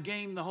out of the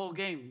game the whole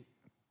game.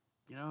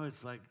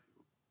 It's like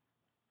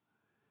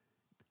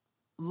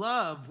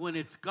love, when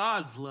it's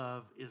God's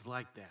love, is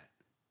like that.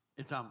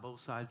 It's on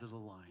both sides of the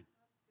line.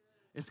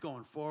 It's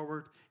going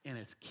forward, and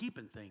it's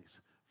keeping things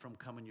from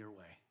coming your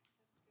way.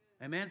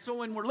 Amen? So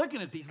when we're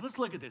looking at these, let's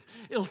look at this.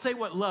 It'll say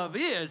what love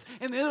is,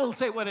 and then it'll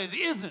say what it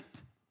isn't.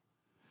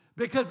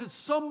 Because it's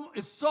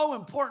so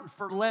important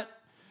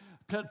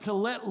to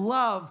let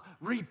love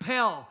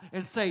repel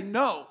and say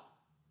no.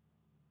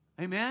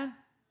 Amen?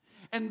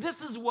 And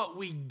this is what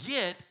we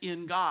get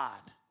in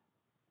God.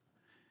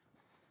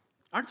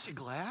 Aren't you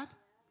glad?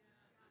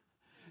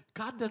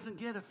 God doesn't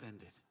get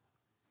offended.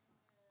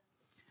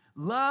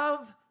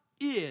 Love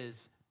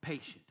is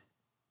patient.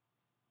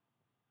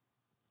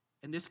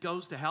 And this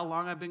goes to how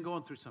long I've been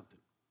going through something.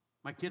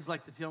 My kids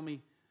like to tell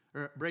me,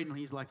 or Braden,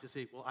 he likes to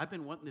say, well, I've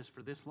been wanting this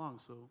for this long,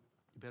 so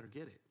you better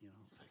get it.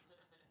 It's like,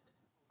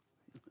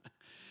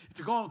 if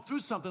you're going through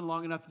something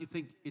long enough, you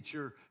think it's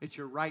your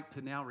right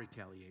to now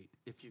retaliate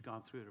if you've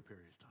gone through it a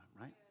period of time,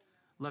 right?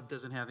 Love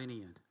doesn't have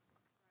any end.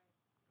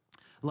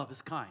 Love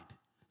is kind.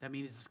 That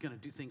means it's going to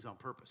do things on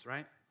purpose,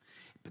 right?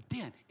 But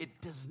then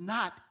it does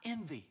not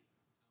envy.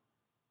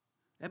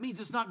 That means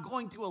it's not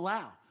going to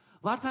allow.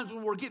 A lot of times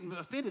when we're getting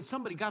offended,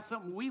 somebody got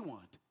something we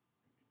want,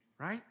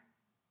 right?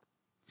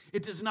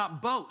 It does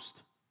not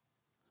boast.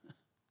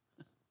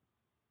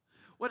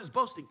 What is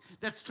boasting?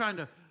 That's trying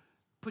to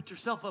put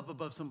yourself up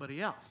above somebody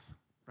else,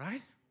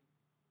 right?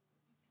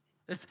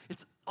 It's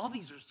all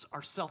these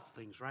are self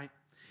things, right?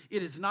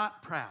 It is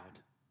not proud.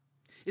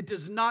 It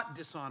does not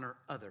dishonor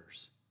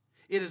others.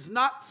 It is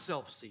not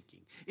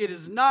self-seeking. It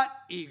is not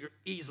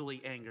easily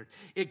angered.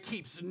 It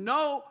keeps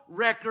no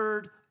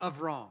record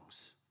of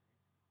wrongs.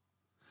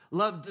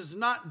 Love does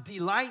not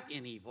delight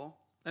in evil.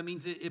 That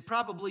means it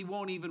probably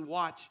won't even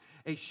watch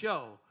a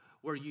show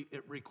where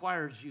it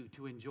requires you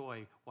to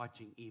enjoy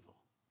watching evil.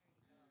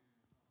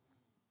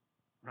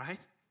 Right?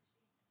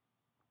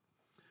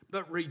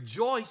 But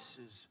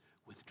rejoices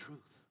with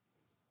truth.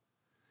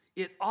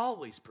 It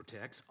always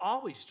protects,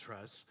 always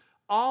trusts,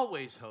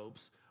 always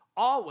hopes,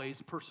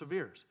 always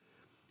perseveres.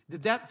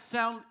 Did that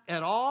sound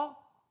at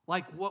all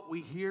like what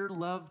we hear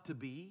love to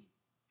be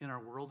in our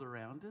world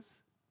around us?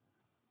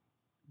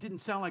 Didn't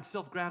sound like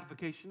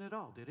self-gratification at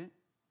all, did it?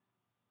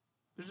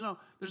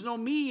 There's no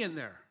me in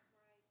there.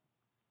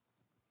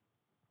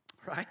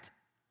 Right?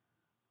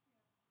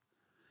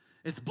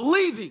 It's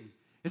believing,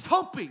 it's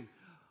hoping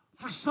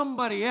for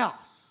somebody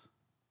else.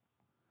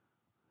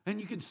 And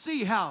you can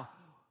see how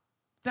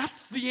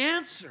that's the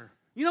answer.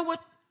 You know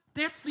what?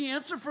 That's the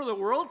answer for the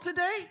world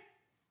today.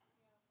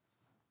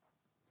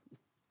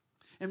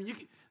 I mean,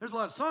 there's a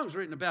lot of songs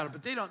written about it,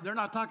 but they're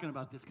not talking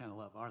about this kind of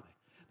love, are they?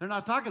 They're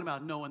not talking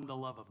about knowing the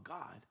love of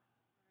God.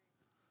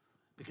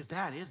 Because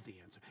that is the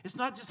answer. It's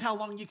not just how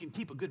long you can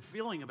keep a good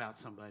feeling about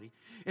somebody.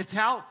 It's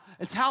how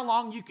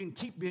long you can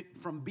keep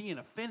it from being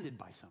offended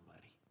by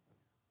somebody.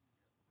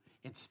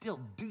 And still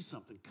do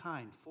something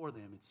kind for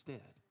them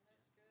instead.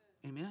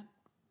 Amen?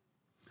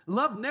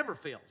 Love never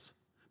fails.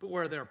 But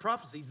where there are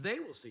prophecies, they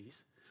will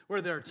cease.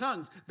 Where there are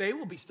tongues, they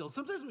will be still.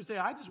 Sometimes we say,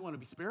 I just want to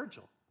be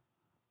spiritual.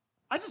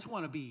 I just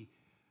want to be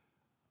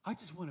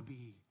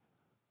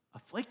a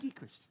flaky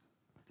Christian.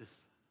 Just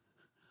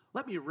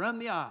let me run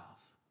the aisles.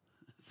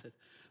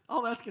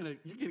 You're gonna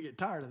get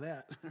tired of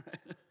that.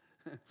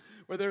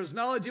 Where there is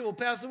knowledge, it will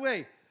pass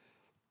away.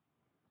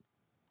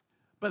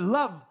 But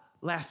love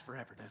lasts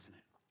forever, doesn't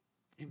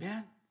it?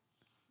 Amen?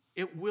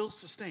 It will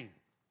sustain.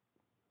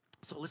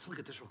 So let's look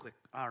at this real quick.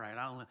 All right,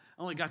 I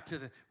only got to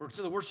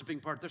the worshiping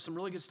part. There's some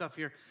really good stuff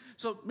here.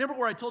 So remember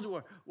where I told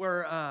you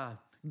where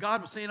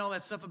God was saying all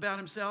that stuff about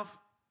himself?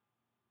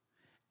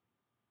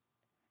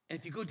 And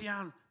if you go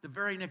down the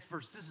very next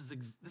verse,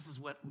 this is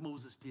what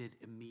Moses did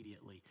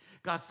immediately.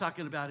 God's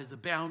talking about his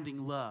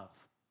abounding love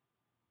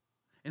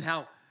and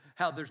how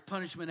there's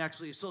punishment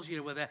actually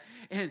associated with that.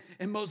 And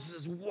Moses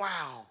says,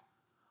 wow,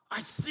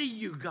 I see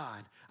you,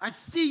 God. I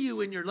see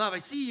you in your love. I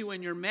see you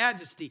in your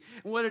majesty.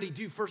 And what did he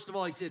do? First of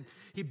all, he said,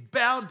 he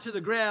bowed to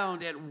the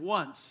ground at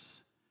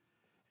once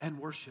and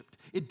worshiped.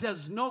 It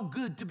does no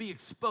good to be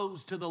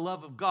exposed to the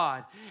love of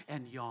God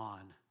and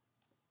yawn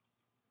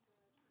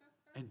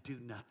and do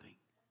nothing.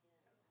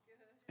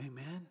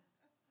 Amen?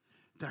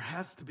 There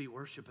has to be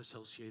worship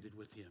associated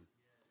with him,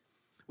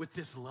 with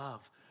this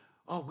love.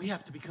 Oh, we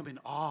have to become in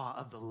awe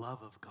of the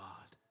love of God.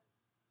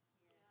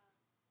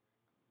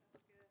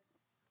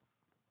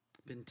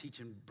 Been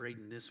teaching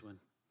Braden this one.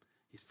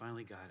 He's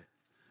finally got it.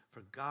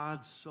 For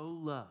God so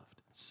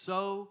loved,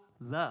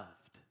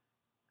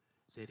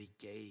 that he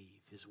gave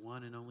his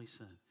one and only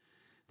Son,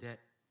 that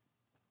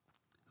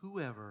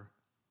whoever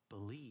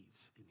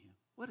believes in him.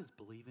 What is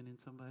believing in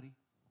somebody?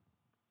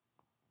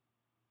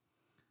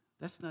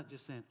 That's not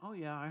just saying, oh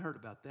yeah, I heard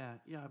about that.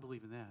 Yeah, I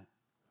believe in that.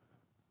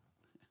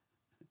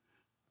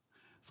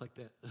 It's like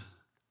that.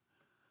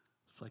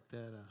 It's like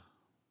that.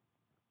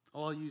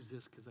 Oh, I'll use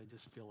this because I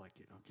just feel like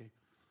it, okay?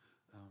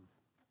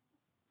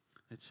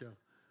 That show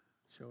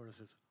where it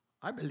says,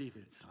 I believe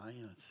in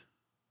science.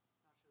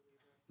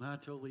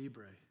 Nacho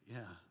Libre. Yeah,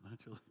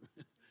 Nacho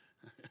Libre.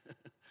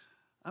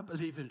 I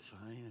believe in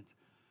science.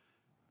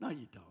 No,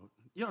 you don't.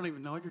 You don't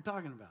even know what you're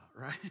talking about,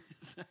 right?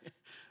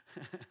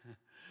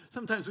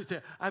 Sometimes we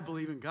say, I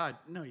believe in God.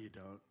 No, you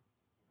don't.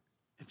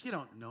 If you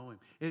don't know him,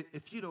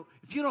 if you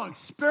don't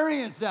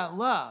experience that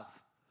love,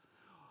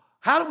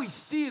 how do we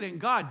see it in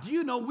God? Do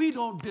you know we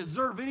don't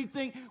deserve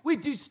anything? We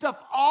do stuff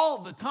all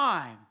the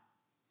time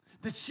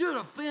that should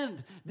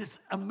offend this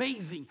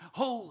amazing,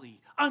 holy,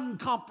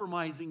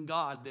 uncompromising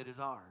God that is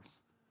ours.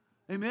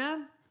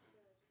 Amen?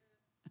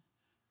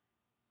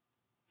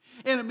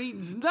 And it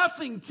means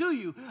nothing to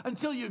you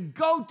until you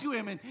go to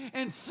him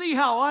and see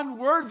how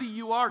unworthy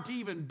you are to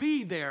even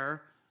be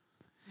there.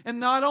 And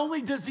not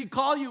only does he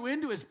call you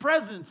into his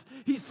presence,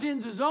 he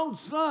sends his own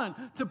Son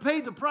to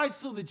pay the price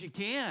so that you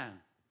can.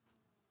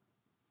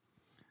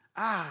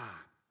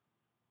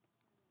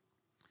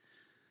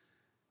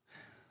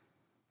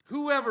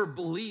 Whoever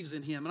believes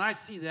in him, and I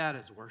see that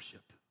as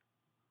worship.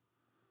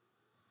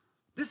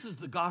 This is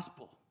the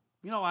gospel.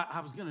 You know, I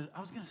was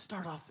gonna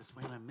start off this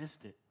way and I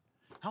missed it.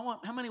 How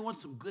many want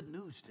some good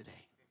news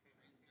today?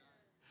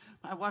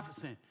 My wife was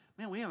saying,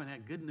 man, we haven't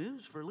had good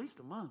news for at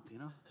least a month, you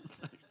know.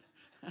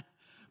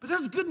 But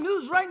there's good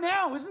news right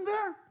now, isn't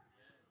there?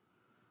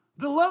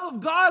 The love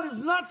of God is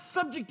not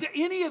subject to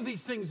any of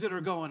these things that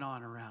are going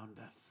on around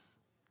us.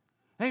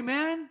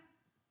 Amen?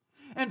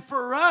 And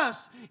for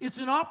us, it's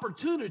an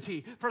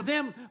opportunity for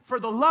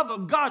the love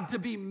of God to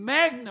be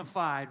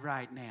magnified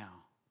right now.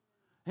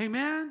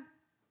 Amen?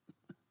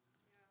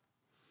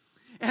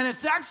 And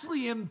it's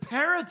actually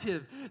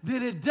imperative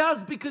that it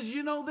does, because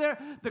you know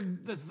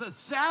the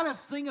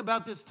saddest thing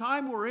about this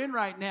time we're in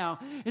right now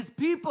is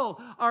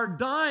people are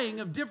dying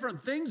of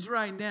different things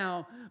right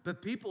now,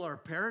 but people are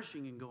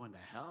perishing and going to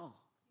hell.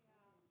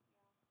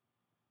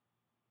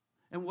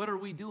 And what are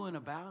we doing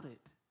about it?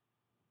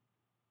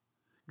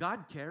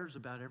 God cares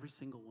about every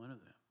single one of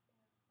them.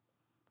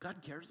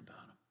 God cares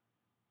about them,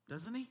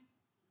 doesn't he?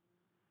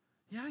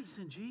 Yeah, he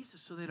sent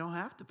Jesus so they don't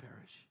have to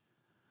perish.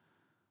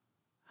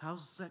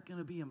 How's that going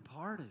to be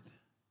imparted?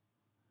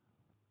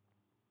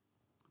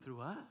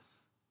 Through us.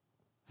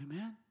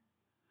 Amen?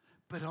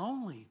 But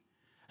only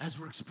as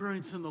we're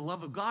experiencing the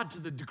love of God to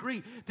the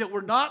degree that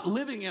we're not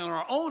living in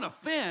our own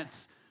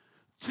offense,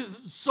 to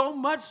so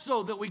much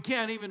so that we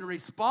can't even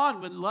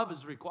respond when love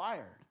is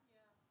required.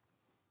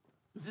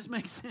 Does this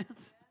make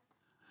sense?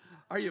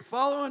 Are you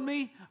following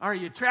me? Are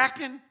you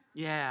tracking?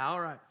 Yeah, all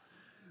right.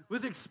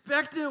 With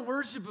expectant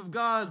worship of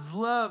God's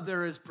love,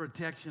 there is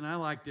protection. I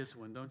like this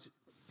one, don't you?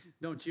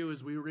 Don't you,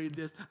 as we read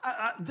this?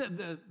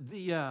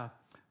 The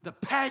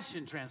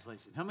Passion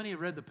Translation. How many have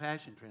read the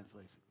Passion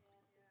Translation?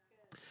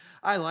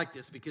 I like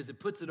this because it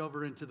puts it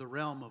over into the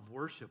realm of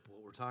worship,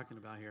 what we're talking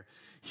about here.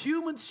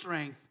 Human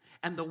strength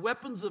and the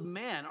weapons of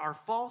man are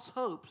false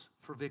hopes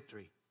for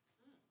victory.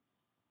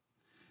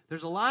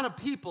 There's a lot of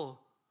people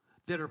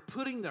that are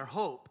putting their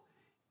hope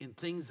in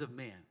things of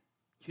man.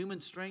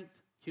 Human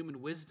strength,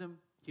 human wisdom,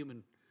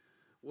 human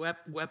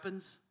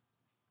weapons.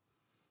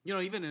 You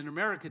know, even in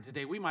America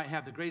today, we might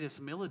have the greatest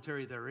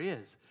military there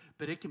is,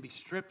 but it can be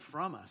stripped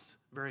from us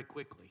very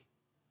quickly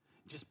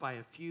just by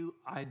a few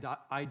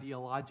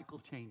ideological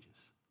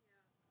changes.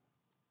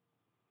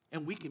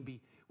 And we can be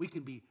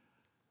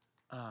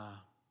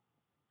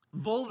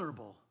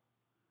vulnerable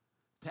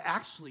to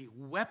actually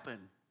weapon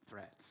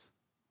threats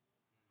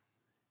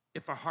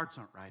if our hearts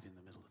aren't right in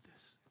the middle of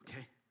this,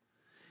 okay?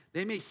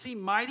 They may seem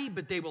mighty,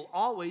 but they will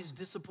always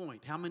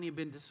disappoint. How many have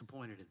been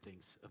disappointed in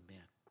things of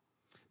man?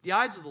 The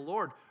eyes of the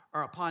Lord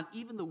are upon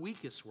even the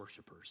weakest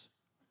worshipers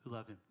who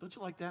love him. Don't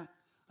you like that?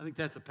 I think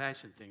that's a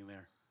passion thing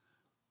there.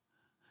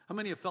 How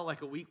many have felt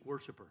like a weak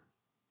worshiper?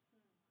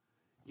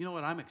 You know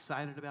what I'm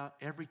excited about?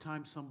 Every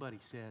time somebody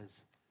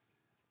says,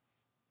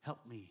 help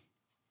me,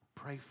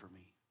 pray for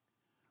me.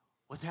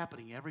 What's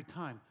happening every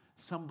time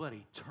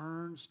somebody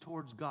turns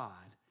towards God,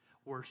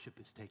 worship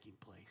is taking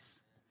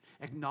place.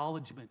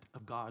 Acknowledgement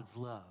of God's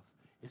love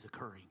is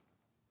occurring.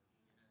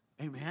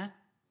 Amen?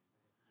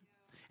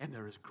 And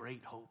there is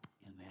great hope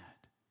in that.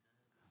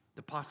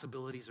 The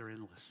possibilities are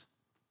endless.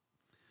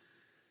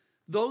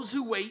 Those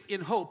who wait in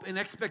hope and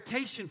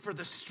expectation for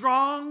the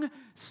strong,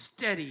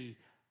 steady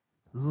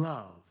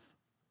love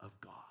of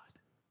God.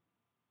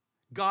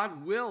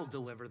 God will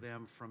deliver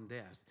them from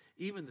death,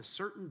 even the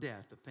certain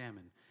death of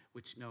famine,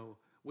 with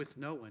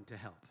no one to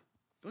help.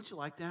 Don't you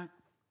like that?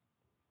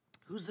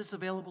 Who's this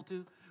available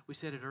to? We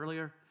said it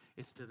earlier.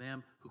 It's to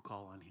them who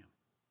call on him.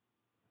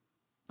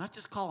 Not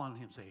just call on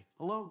him, say,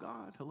 hello,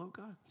 God, hello,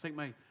 God. It's like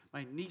my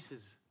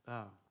niece's,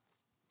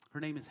 her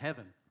name is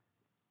Heaven.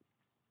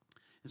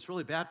 It's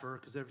really bad for her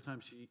because every time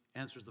she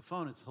answers the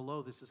phone, it's,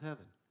 hello, this is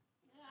Heaven.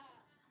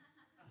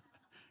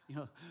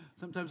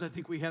 Sometimes I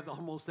think we have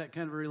almost that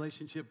kind of a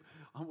relationship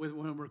with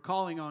when we're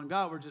calling on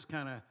God. We're just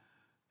kind of,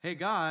 hey,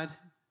 God.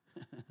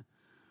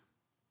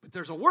 But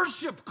there's a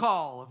worship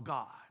call of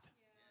God.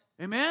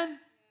 Amen?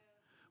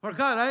 Or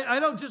God,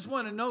 I don't just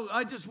want to know,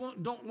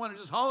 don't want to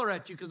just holler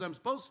at you because I'm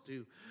supposed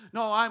to.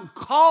 No, I'm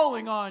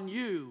calling on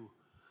you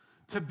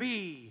to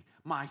be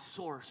my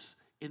source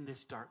in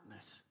this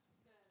darkness.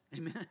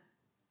 Amen?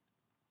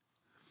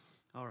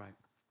 All right.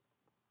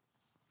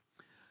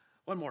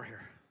 One more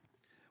here.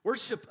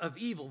 Worship of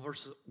evil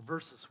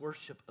versus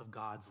worship of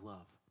God's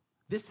love.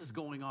 This is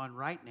going on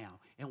right now,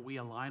 and we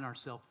align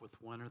ourselves with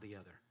one or the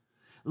other.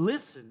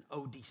 Listen,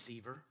 O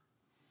deceiver.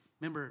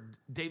 Remember,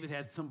 David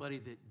had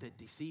somebody that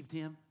deceived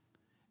him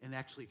and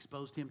actually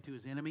exposed him to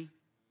his enemy.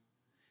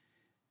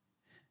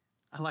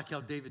 I like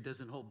how David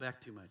doesn't hold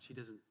back too much. He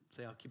doesn't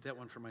say, I'll keep that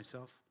one for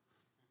myself.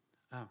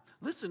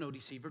 Listen, O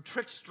deceiver,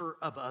 trickster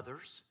of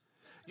others.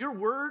 Your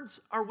words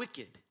are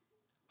wicked,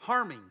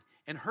 harming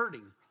and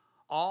hurting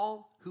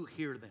all who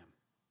hear them.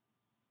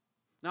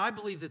 Now, I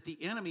believe that the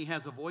enemy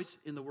has a voice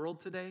in the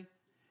world today,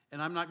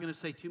 and I'm not going to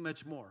say too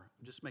much more.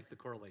 Just make the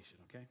correlation,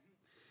 okay?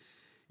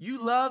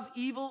 You love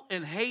evil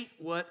and hate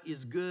what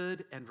is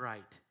good and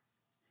right.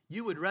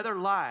 You would rather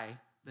lie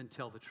than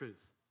tell the truth.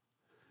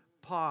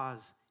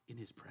 Pause in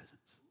his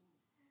presence.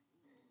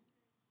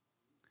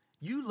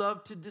 You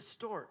love to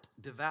distort,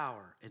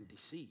 devour, and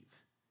deceive,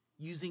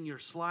 using your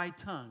sly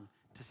tongue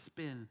to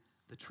spin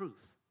the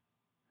truth.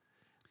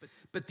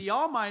 But the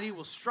Almighty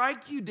will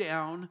strike you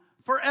down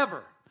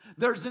forever.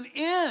 There's an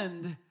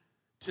end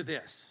to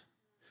this.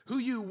 Who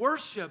you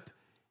worship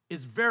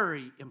is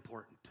very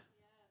important.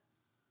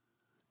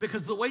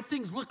 Because the way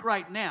things look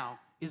right now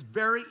is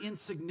very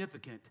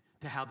insignificant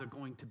to how they're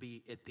going to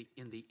be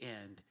in the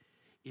end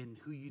in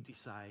who you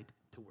decide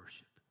to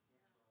worship.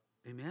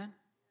 Amen?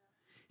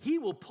 He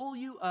will pull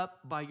you up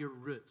by your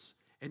roots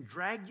and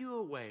drag you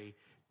away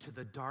to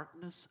the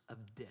darkness of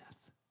death.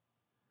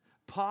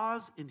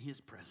 Pause in his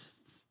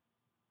presence.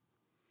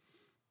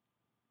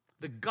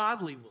 The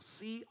godly will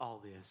see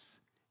all this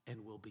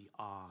and will be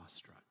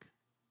awestruck.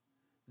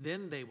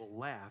 Then they will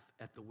laugh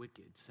at the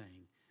wicked,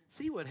 saying,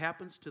 see what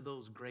happens to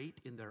those great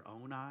in their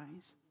own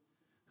eyes,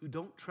 who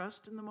don't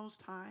trust in the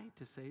Most High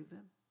to save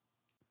them?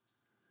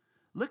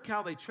 Look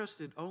how they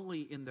trusted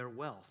only in their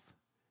wealth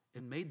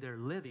and made their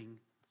living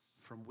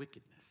from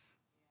wickedness.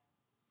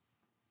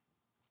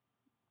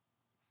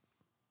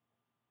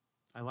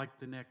 I like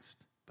the next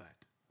but,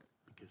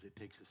 because it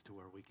takes us to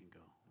where we can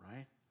go,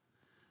 right?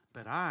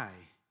 But I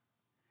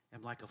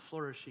am like a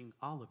flourishing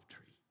olive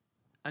tree,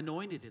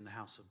 anointed in the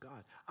house of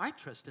God. I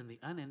trust in the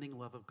unending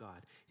love of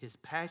God. His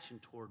passion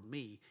toward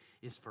me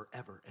is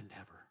forever and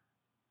ever.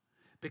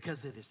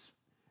 Because it is,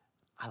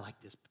 I like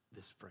this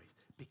phrase,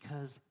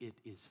 because it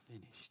is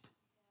finished.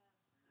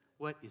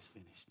 What is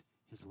finished?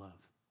 His love.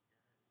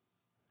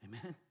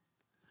 Amen?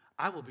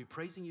 I will be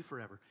praising you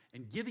forever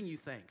and giving you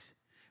thanks.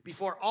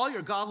 Before all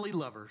your godly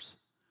lovers,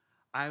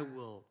 I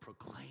will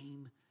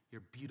proclaim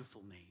your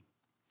beautiful name.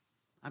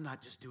 I'm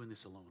not just doing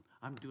this alone.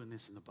 I'm doing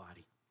this in the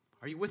body.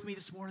 Are you with me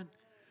this morning?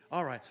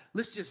 All right.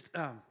 Let's just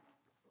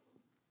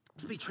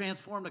let's be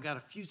transformed. I got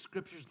a few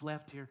scriptures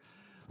left here.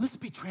 Let's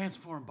be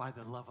transformed by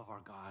the love of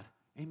our God.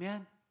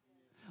 Amen?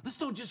 Let's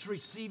don't just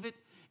receive it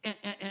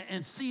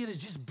and see it as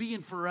just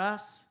being for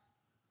us.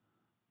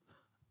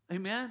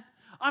 Amen?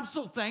 I'm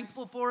so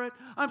thankful for it.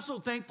 I'm so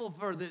thankful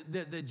for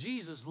that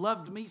Jesus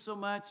loved me so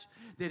much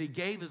that he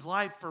gave his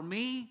life for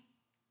me.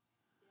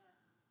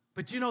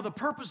 But the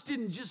purpose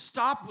didn't just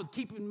stop with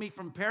keeping me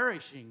from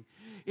perishing.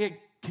 It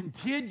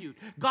continued.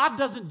 God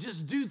doesn't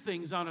just do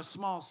things on a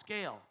small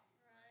scale.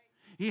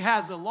 He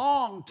has a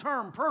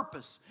long-term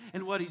purpose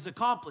in what he's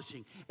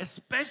accomplishing,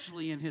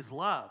 especially in his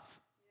love.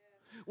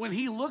 When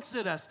he looks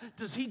at us,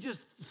 does he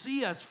just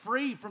see us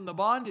free from the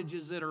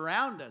bondages that are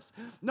around us?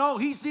 No,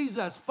 he sees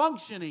us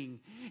functioning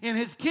in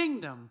his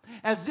kingdom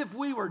as if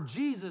we were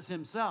Jesus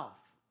himself.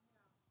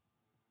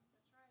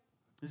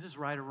 Is this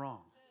right or wrong?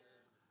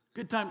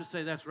 Good time to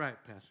say that's right,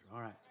 Pastor.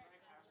 All right.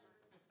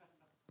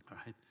 All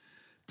right.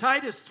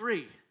 Titus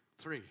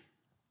 3:3.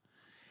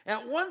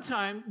 At one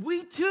time,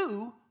 we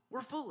too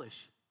were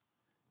foolish,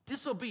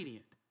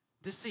 disobedient,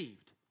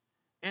 deceived,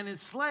 and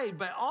enslaved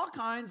by all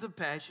kinds of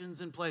passions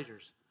and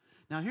pleasures.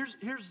 Now, here's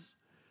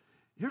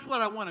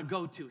what I want to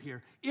go to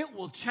here. It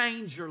will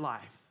change your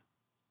life.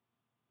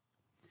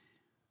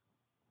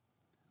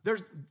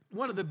 There's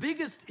one of the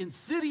biggest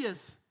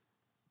insidious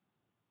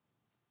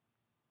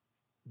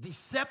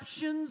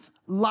deceptions,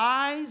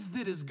 lies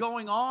that is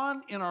going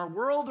on in our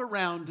world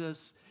around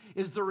us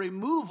is the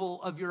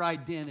removal of your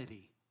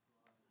identity,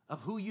 of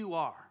who you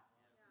are.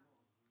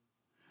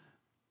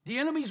 The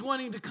enemy's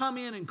wanting to come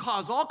in and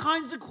cause all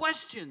kinds of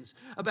questions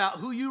about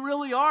who you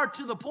really are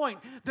to the point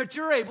that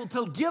you're able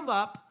to give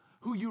up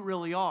who you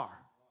really are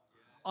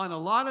on a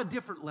lot of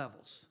different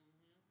levels.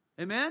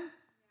 Amen?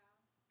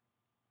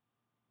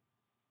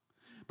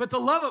 But the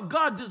love of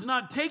God does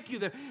not take you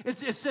there. It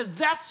says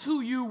that's who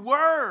you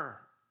were.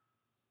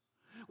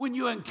 When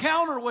you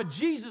encounter what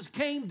Jesus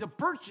came to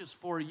purchase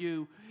for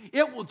you,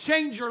 it will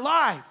change your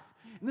life.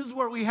 And this is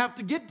where we have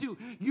to get to.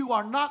 You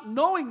are not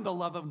knowing the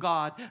love of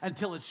God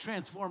until it's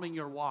transforming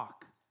your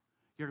walk,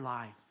 your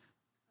life.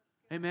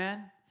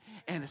 Amen?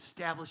 And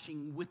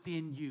establishing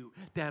within you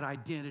that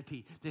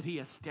identity that He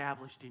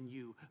established in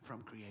you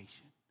from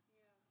creation.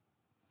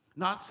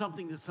 Not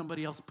something that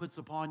somebody else puts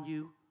upon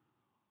you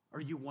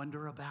or you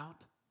wonder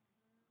about,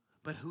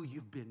 but who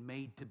you've been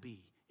made to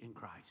be in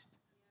Christ.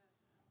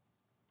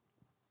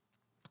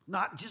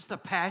 Not just a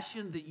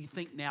passion that you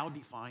think now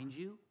defines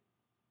you.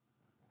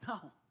 No.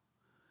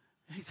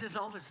 He says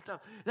all this stuff.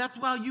 That's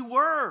while you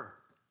were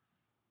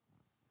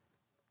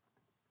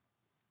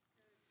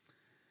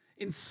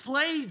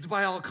enslaved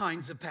by all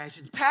kinds of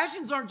passions.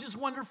 Passions aren't just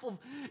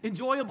wonderful,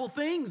 enjoyable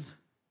things.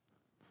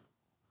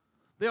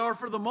 They are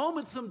for the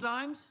moment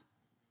sometimes.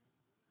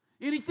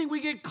 Anything we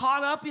get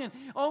caught up in,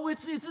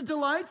 it's a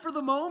delight for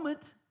the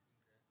moment.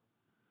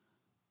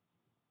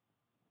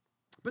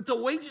 But the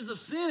wages of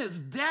sin is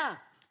death.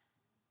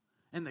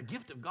 And the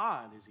gift of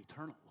God is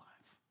eternal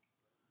life.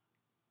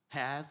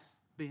 Has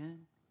been,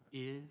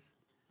 is,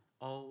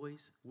 always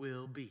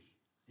will be.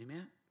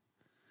 Amen?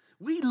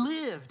 We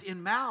lived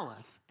in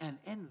malice and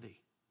envy.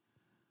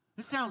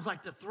 This sounds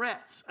like the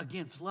threats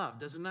against love,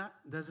 doesn't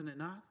it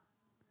not?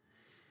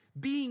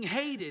 Being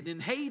hated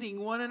and hating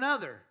one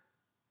another.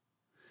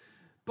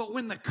 But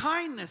when the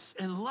kindness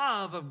and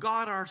love of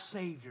God our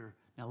Savior,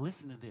 now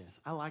listen to this,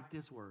 I like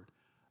this word,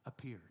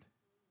 appeared.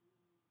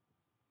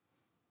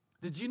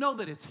 Did you know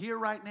that it's here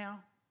right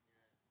now?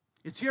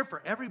 It's here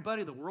for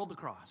everybody the world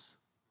across.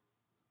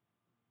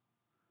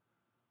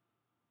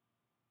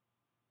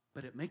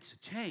 But it makes a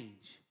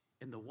change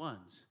in the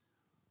ones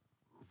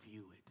who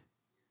view it,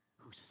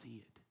 who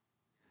see it,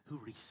 who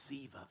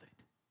receive of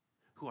it,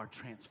 who are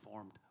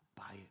transformed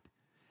by it.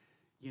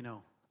 You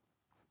know,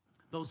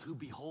 those who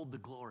behold the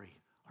glory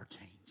are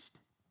changed.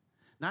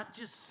 Not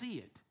just see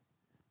it,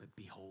 but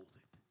behold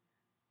it.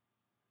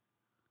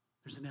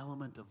 There's an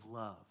element of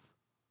love.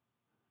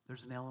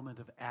 There's an element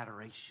of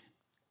adoration.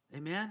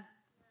 Amen?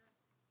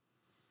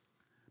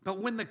 But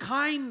when the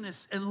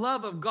kindness and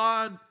love of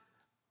God,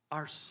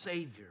 our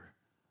Savior,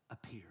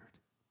 appeared.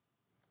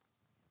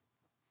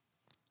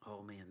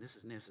 Oh man, this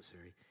is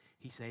necessary.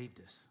 He saved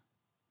us.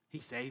 He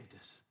saved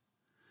us.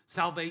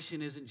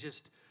 Salvation isn't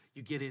just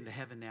you get into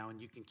heaven now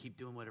and you can keep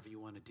doing whatever you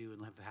want to do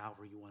and live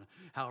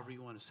however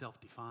you want to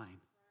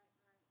self-define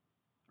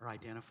or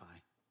identify.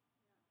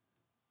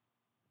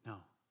 No.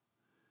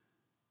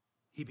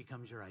 He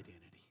becomes your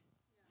identity.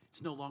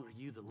 It's no longer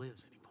you that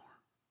lives anymore.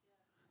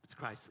 It's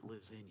Christ that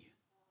lives in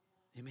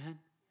you. Amen?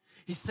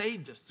 He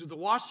saved us through the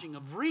washing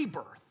of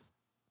rebirth.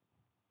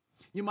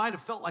 You might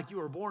have felt like you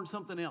were born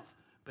something else,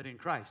 but in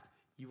Christ,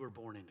 you were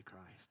born into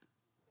Christ.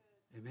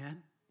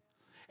 Amen?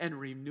 And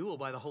renewal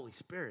by the Holy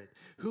Spirit,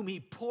 whom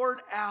He poured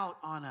out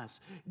on us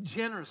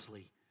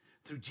generously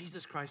through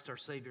Jesus Christ our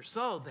Savior,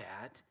 so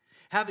that,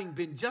 having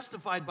been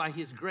justified by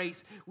His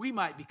grace, we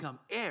might become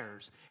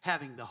heirs,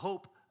 having the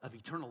hope of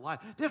eternal life.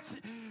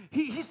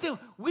 He said,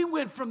 we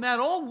went from that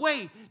old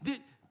way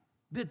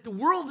that the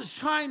world is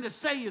trying to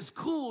say is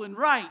cool and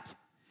right,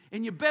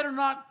 and you better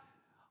not,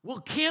 we'll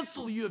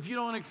cancel you if you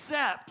don't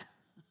accept.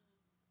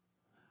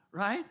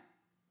 Right?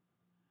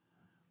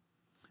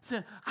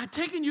 Said, I've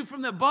taken you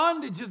from the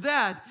bondage of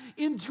that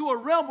into a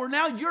realm where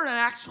now you're an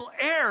actual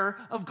heir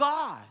of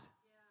God.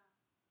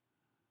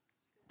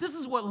 This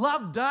is what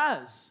love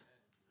does.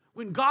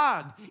 When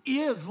God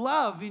is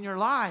love in your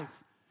life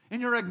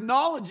and you're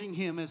acknowledging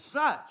Him as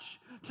such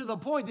to the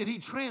point that He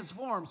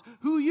transforms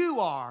who you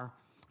are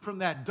from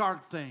that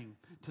dark thing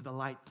to the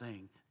light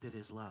thing that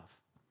is love.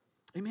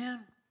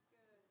 Amen?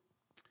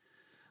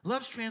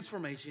 Love's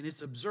transformation,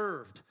 its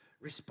observed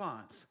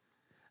response,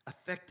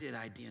 affected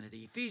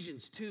identity.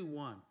 Ephesians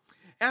 2:1.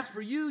 As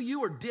for you, you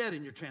were dead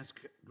in your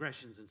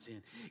transgressions and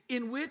sin,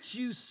 in which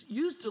you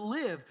used to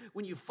live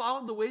when you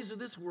followed the ways of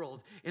this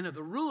world and of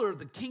the ruler of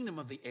the kingdom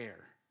of the air,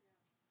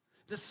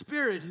 the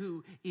spirit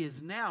who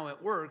is now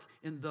at work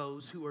in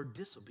those who are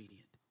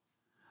disobedient.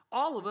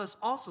 All of us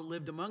also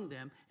lived among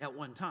them at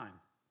one time,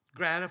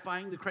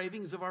 gratifying the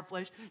cravings of our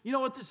flesh. You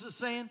know what this is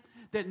saying?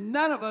 That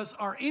none of us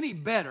are any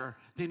better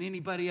than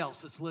anybody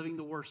else that's living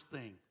the worst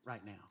thing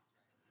right now.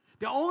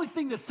 The only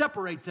thing that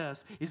separates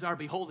us is our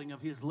beholding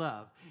of his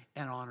love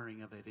and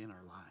honoring of it in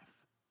our life.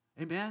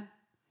 Amen?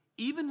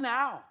 Even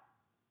now,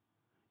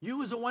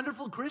 you as a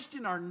wonderful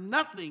Christian are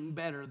nothing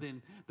better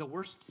than the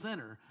worst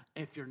sinner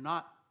if you're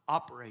not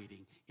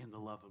operating in the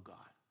love of God.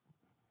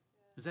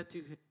 Is that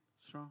too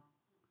strong?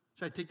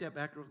 Should I take that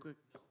back real quick?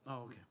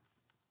 Oh, okay.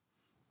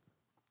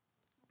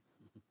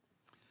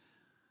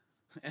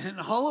 And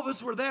all of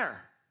us were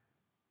there.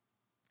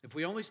 If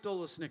we only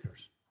stole a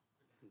Snickers.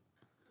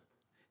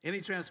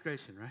 Any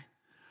transgression, right?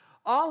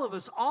 All of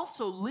us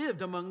also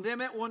lived among them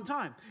at one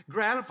time,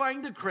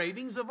 gratifying the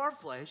cravings of our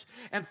flesh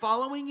and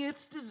following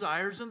its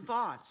desires and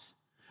thoughts.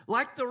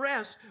 Like the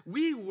rest,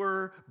 we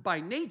were by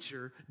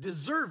nature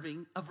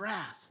deserving of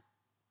wrath.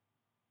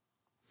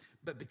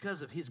 But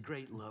because of his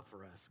great love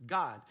for us,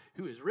 God,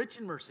 who is rich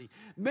in mercy,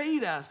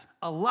 made us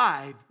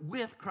alive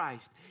with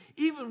Christ,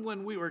 even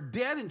when we were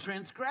dead in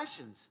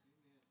transgressions.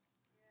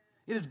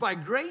 It is by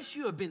grace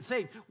you have been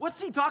saved.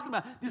 What's he talking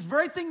about? This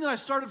very thing that I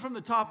started from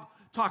the top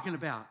talking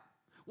about.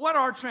 What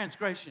are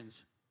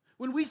transgressions?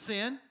 When we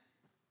sin,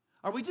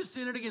 are we just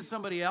sinning against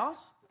somebody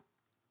else?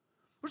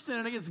 We're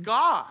sinning against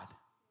God.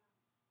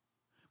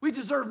 We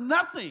deserve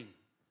nothing.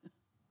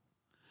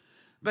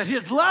 But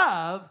his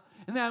love,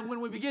 and that when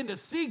we begin to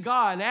see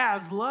God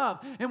as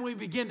love, and we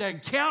begin to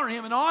encounter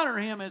him and honor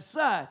him as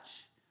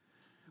such,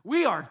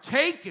 we are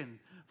taken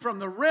from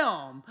the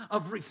realm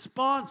of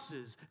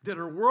responses that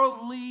are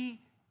worldly,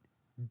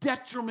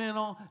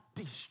 detrimental,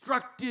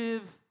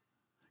 destructive,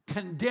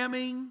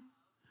 condemning,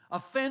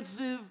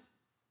 offensive.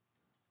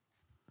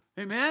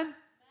 Amen?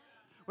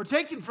 We're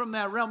taken from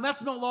that realm.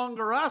 That's no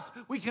longer us.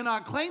 We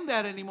cannot claim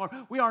that anymore.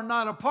 We are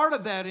not a part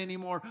of that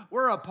anymore.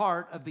 We're a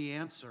part of the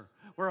answer.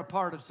 We're a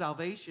part of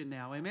salvation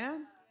now.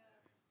 Amen?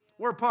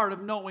 We're a part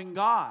of knowing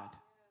God.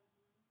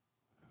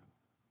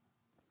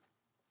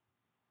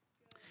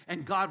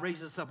 And God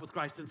raised us up with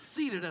Christ and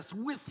seated us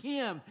with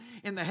him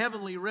in the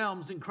heavenly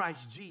realms in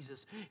Christ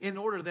Jesus, in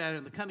order that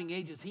in the coming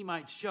ages he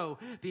might show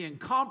the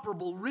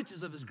incomparable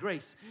riches of his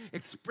grace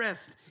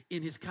expressed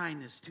in his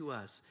kindness to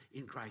us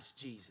in Christ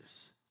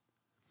Jesus.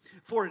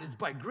 For it is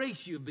by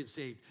grace you have been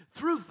saved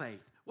through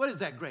faith. What is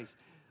that grace?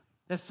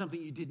 That's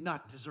something you did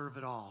not deserve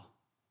at all.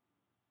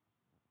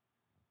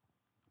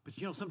 But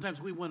you know,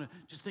 sometimes we want to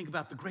just think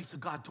about the grace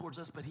of God towards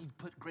us, but he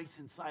put grace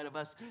inside of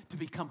us to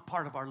become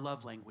part of our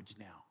love language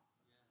now.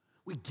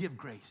 We give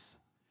grace.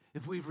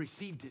 If we've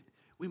received it,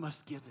 we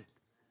must give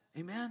it.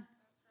 Amen?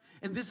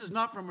 And this is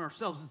not from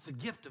ourselves. It's a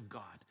gift of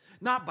God,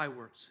 not by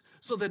works,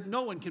 so that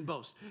no one can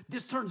boast.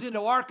 This turns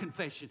into our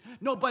confession.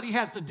 Nobody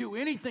has to do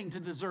anything to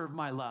deserve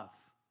my love.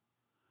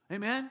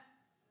 Amen?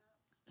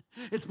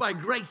 It's by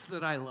grace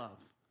that I love.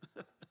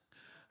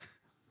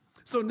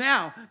 So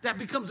now that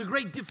becomes a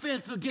great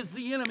defense against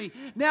the enemy.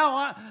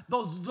 Now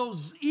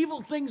those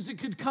evil things that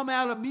could come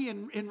out of me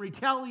in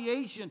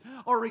retaliation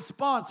or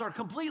response are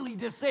completely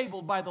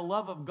disabled by the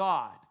love of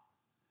God.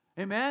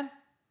 Amen?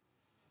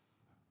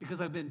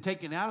 Because I've been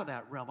taken out of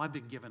that realm. I've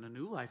been given a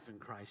new life in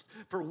Christ.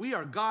 For we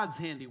are God's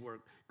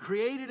handiwork,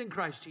 created in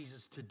Christ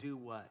Jesus to do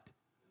what?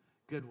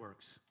 Good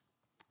works,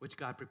 which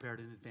God prepared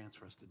in advance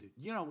for us to do.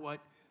 You know what?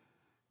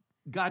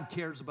 God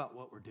cares about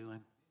what we're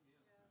doing.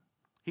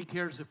 He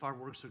cares if our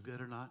works are good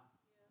or not.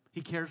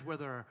 He cares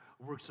whether our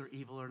works are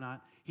evil or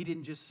not. He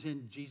didn't just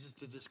send Jesus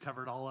to just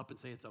cover it all up and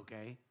say it's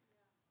okay.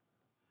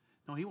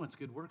 No, he wants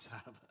good works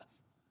out of us.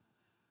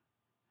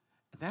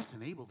 And that's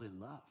enabled in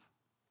love.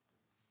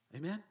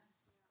 Amen?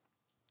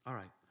 All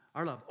right.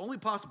 Our love, only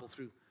possible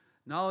through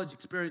knowledge,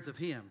 experience of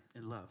him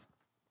in love.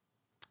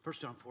 1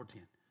 John 4:10.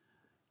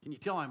 Can you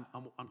tell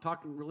I'm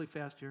talking really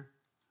fast here?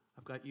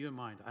 I've got you in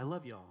mind. I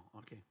love y'all.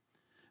 Okay.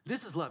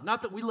 This is love.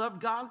 Not that we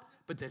loved God,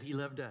 but that he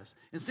loved us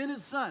and sent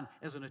his son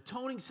as an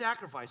atoning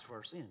sacrifice for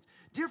our sins.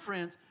 Dear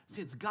friends,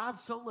 since God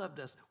so loved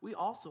us, we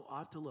also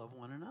ought to love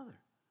one another.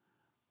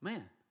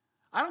 Man,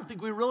 I don't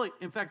think we really,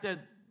 in fact,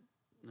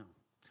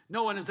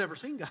 no one has ever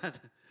seen God.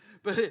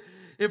 But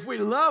if we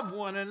love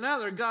one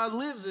another, God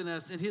lives in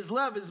us and his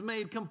love is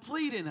made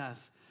complete in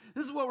us.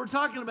 This is what we're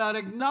talking about.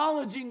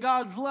 Acknowledging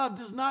God's love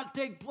does not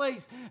take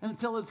place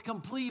until it's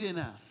complete in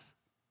us,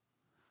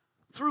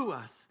 through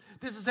us.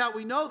 This is how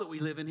we know that we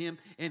live in him,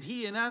 and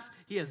he in us,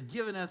 he has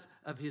given us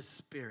of his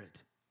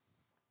Spirit.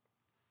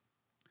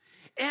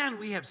 And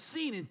we have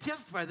seen and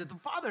testified that the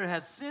Father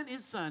has sent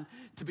his Son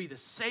to be the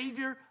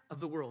Savior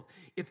of the world.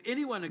 If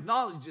anyone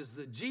acknowledges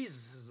that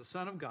Jesus is the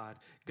Son of God,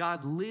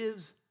 God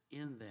lives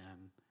in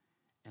them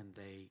and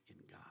they in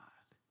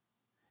God.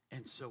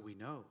 And so we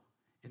know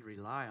and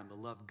rely on the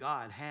love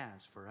God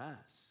has for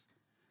us.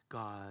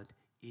 God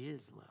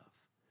is love.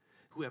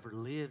 Whoever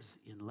lives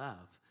in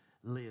love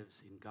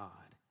lives in God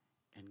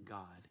and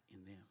God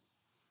in them.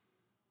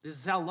 This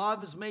is how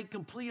love is made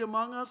complete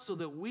among us, so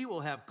that we will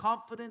have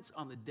confidence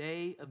on the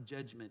day of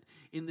judgment.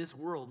 In this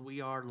world,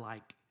 we are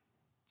like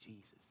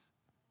Jesus.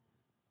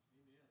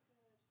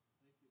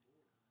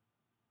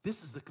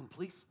 This is the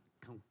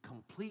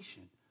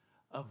completion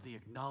of the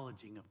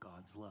acknowledging of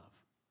God's love.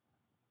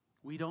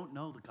 We don't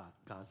know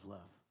God's love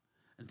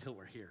until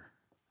we're here.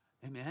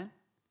 Amen?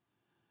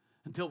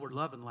 until we're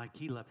loving like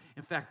he loved.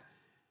 In fact,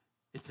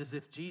 it's as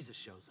if Jesus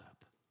shows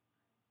up.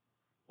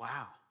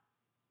 Wow.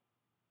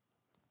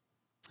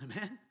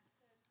 Amen?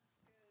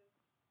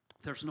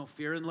 There's no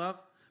fear in love,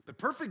 but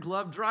perfect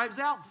love drives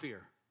out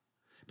fear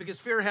because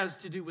fear has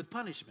to do with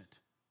punishment.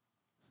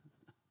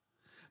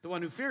 The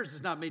one who fears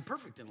is not made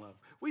perfect in love.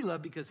 We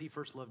love because he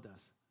first loved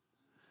us.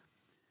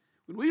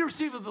 When we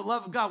receive of the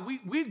love of God,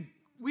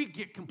 we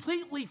get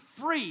completely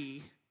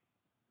free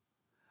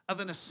of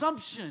an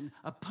assumption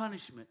of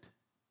punishment.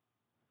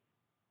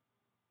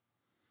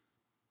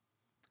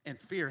 And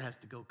fear has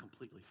to go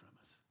completely from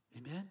us.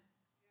 Amen?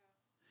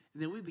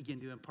 And then we begin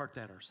to impart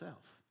that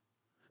ourselves.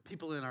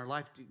 People in our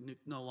life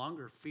no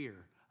longer fear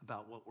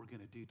about what we're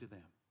going to do to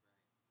them.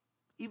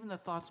 Even the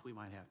thoughts we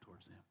might have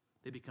towards them,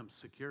 they become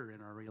secure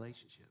in our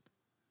relationship.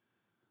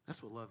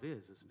 That's what love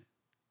is, isn't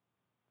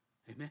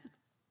it? Amen?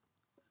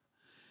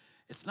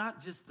 It's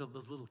not just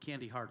those little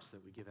candy hearts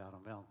that we give out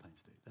on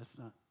Valentine's Day.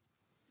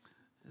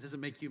 It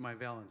doesn't make you my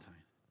Valentine.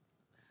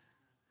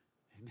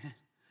 Amen?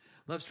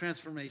 Love's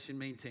transformation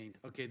maintained.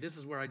 Okay, this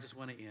is where I just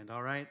want to end,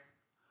 all right?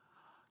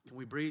 Can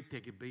we breathe?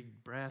 Take a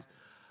big breath.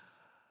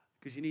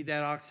 Because you need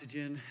that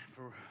oxygen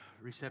for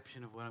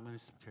reception of what I'm going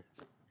to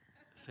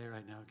say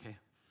right now, okay?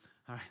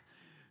 All right.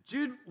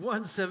 Jude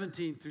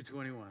 1:17 through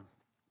 21.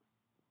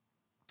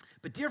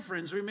 But dear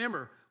friends,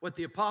 remember what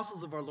the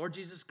apostles of our Lord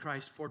Jesus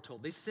Christ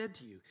foretold. They said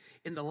to you,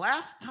 in the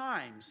last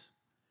times,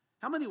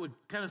 how many would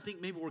kind of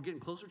think maybe we're getting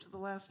closer to the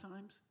last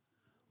times?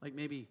 Like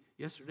maybe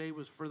yesterday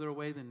was further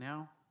away than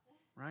now,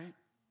 right?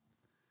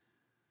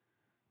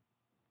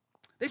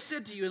 They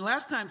said to you, in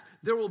last times,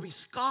 there will be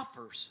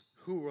scoffers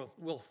who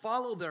will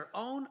follow their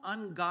own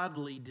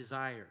ungodly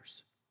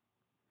desires.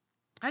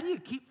 How do you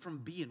keep from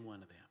being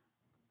one of them?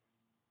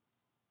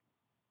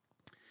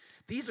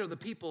 These are the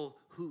people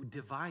who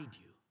divide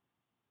you.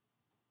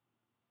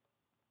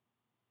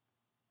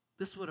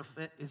 This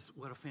is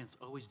what offense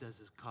always does,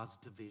 is cause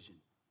division.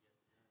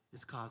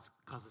 It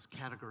causes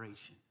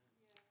categorization.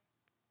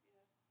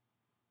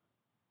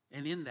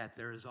 And in that,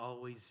 there is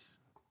always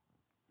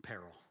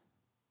peril.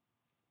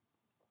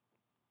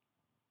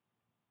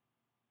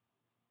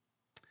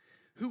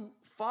 Who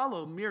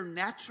follow mere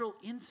natural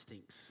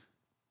instincts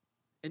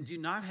and do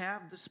not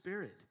have the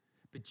Spirit.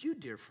 But you,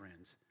 dear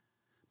friends,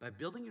 by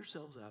building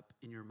yourselves up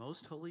in your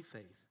most holy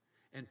faith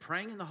and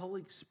praying in the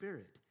Holy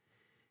Spirit,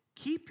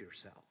 keep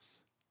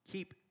yourselves.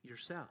 Keep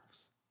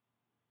yourselves.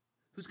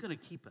 Who's going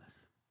to keep us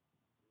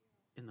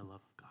in the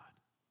love of God?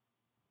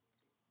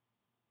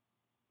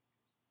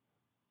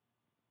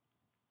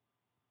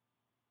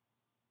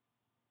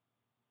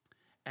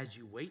 As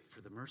you wait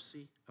for the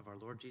mercy of our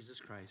Lord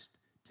Jesus Christ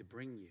to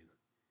bring you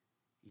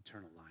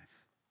eternal life.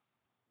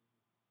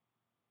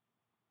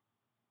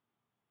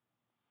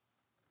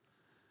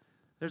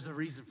 There's a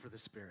reason for the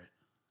Spirit.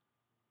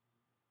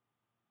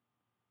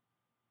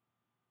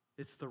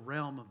 It's the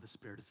realm of the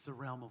Spirit. It's the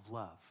realm of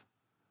love.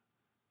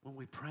 When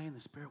we pray in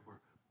the Spirit, we're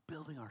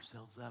building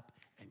ourselves up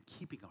and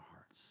keeping our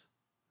hearts.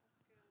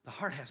 The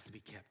heart has to be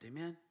kept.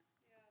 Amen?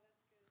 Yeah, that's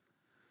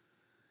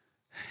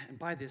good. And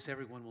by this,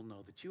 everyone will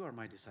know that you are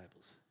my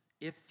disciples,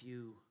 if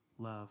you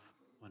love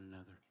one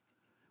another.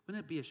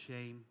 Wouldn't it be a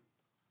shame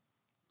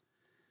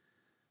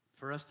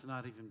for us to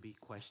not even be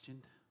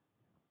questioned?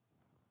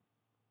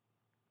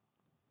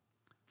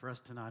 For us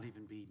to not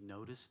even be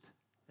noticed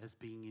as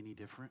being any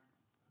different?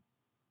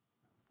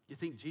 You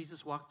think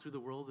Jesus walked through the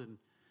world and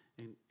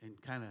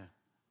kind of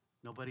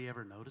nobody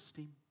ever noticed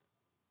him?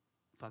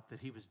 Thought that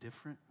he was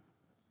different?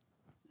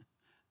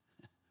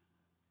 I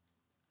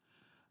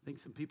think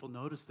some people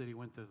noticed that he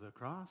went to the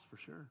cross for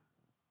sure.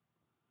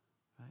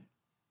 Right?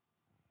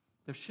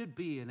 There should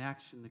be an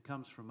action that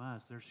comes from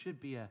us. There should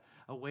be a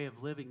way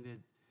of living that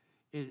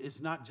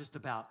is not just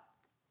about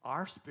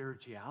our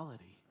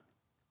spirituality,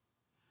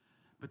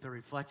 but the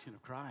reflection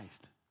of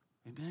Christ.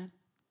 Amen?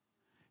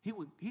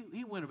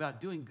 He went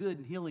about doing good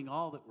and healing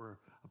all that were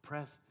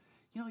oppressed.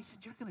 You know, he said,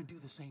 you're going to do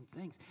the same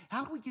things.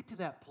 How do we get to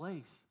that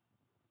place?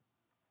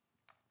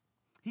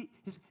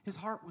 His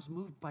heart was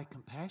moved by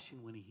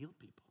compassion when he healed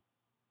people.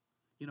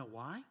 You know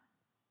why?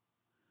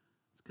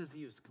 It's because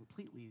he was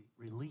completely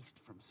released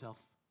from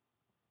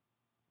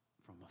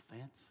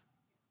offense,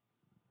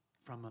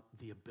 from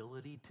the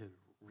ability to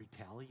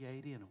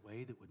retaliate in a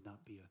way that would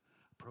not be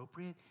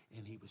appropriate,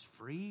 and he was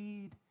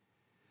freed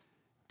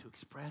to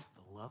express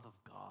the love of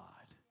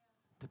God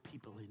to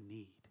people in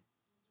need.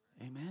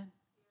 Amen?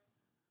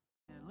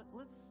 And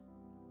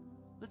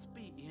let's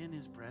be in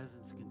his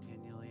presence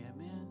continually.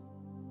 Amen?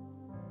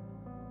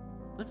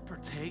 Let's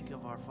partake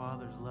of our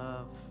Father's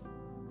love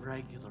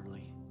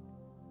regularly.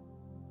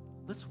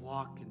 Let's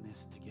walk in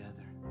this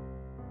together.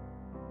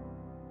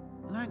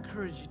 And I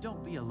encourage you,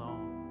 don't be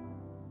alone.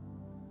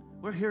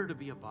 We're here to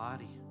be a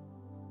body.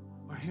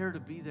 We're here to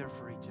be there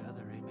for each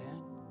other.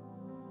 Amen?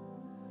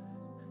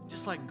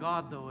 Just like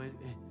God, though,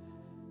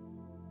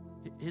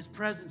 his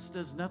presence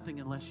does nothing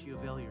unless you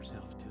avail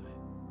yourself to it.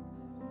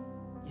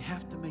 You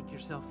have to make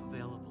yourself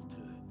available to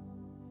it.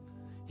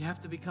 You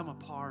have to become a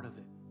part of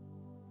it.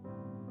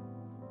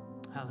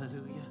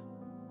 Hallelujah.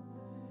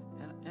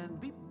 And And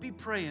be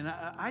praying.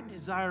 I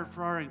desire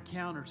for our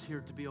encounters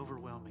here to be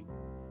overwhelming.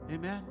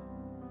 Amen.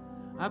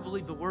 I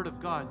believe the word of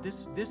God,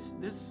 this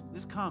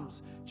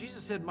comes.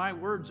 Jesus said, my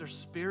words are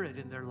spirit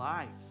in their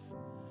life.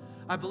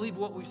 I believe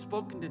what we've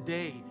spoken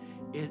today,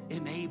 it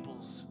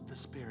enables the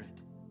spirit.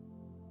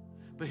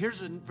 But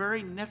here's a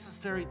very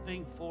necessary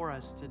thing for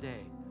us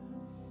today.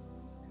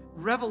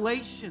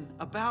 Revelation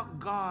about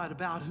God,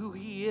 about who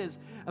He is,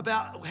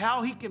 about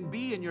how He can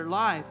be in your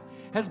life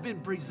has been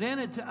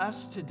presented to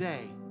us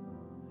today.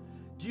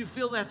 Do you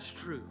feel that's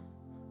true?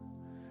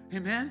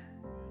 Amen?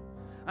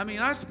 I mean,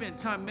 I spent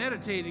time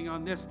meditating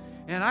on this,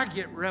 and I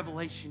get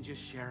revelation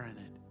just sharing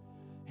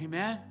it.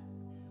 Amen?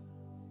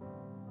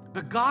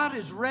 But God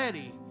is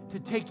ready to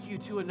take you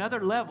to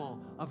another level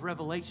of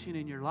revelation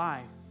in your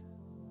life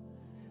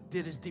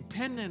that is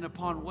dependent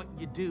upon what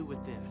you do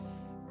with this.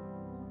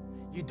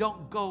 You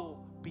don't go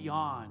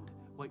beyond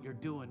what you're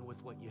doing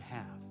with what you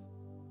have.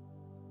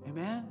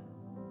 Amen?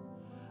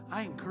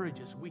 I encourage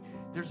us.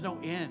 There's no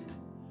end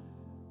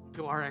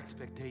to our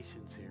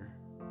expectations here.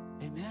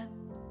 Amen?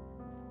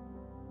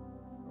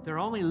 They're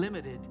only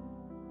limited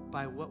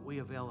by what we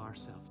avail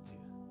ourselves to.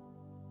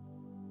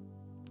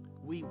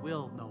 We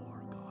will know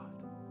our God.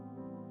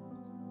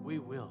 We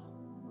will.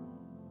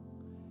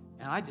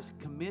 And I just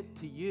commit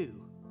to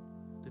you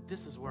that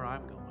this is where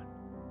I'm going.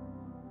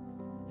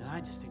 And I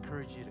just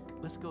encourage you to,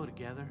 let's go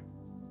together.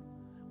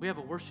 We have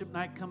a worship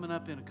night coming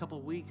up in a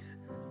couple weeks.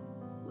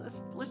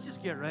 Let's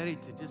just get ready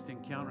to just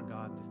encounter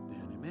God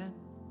then. Amen?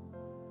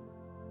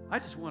 I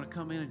just want to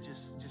come in and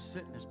just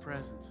sit in His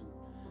presence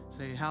and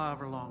say,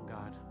 however long,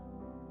 God.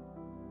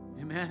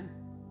 Amen?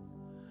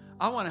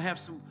 I want to have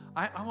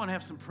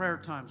some prayer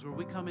times where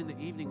we come in the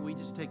evening, we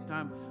just take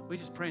time, we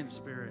just pray in the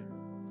Spirit.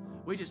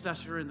 We just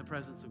usher in the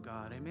presence of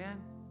God.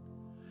 Amen?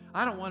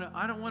 I don't want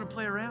to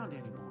play around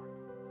anymore.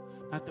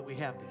 Not that we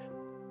have been.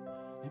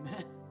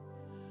 Amen?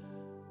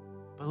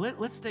 But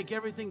let's take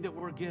everything that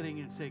we're getting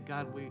and say,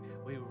 God, we're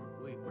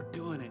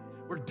doing it.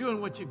 We're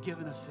doing what you've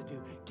given us to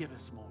do. Give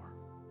us more.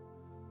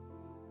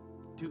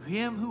 To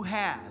him who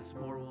has,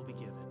 more will be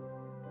given.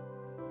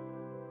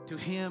 To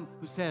him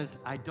who says,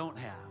 I don't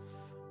have,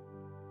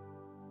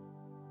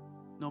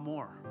 no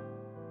more.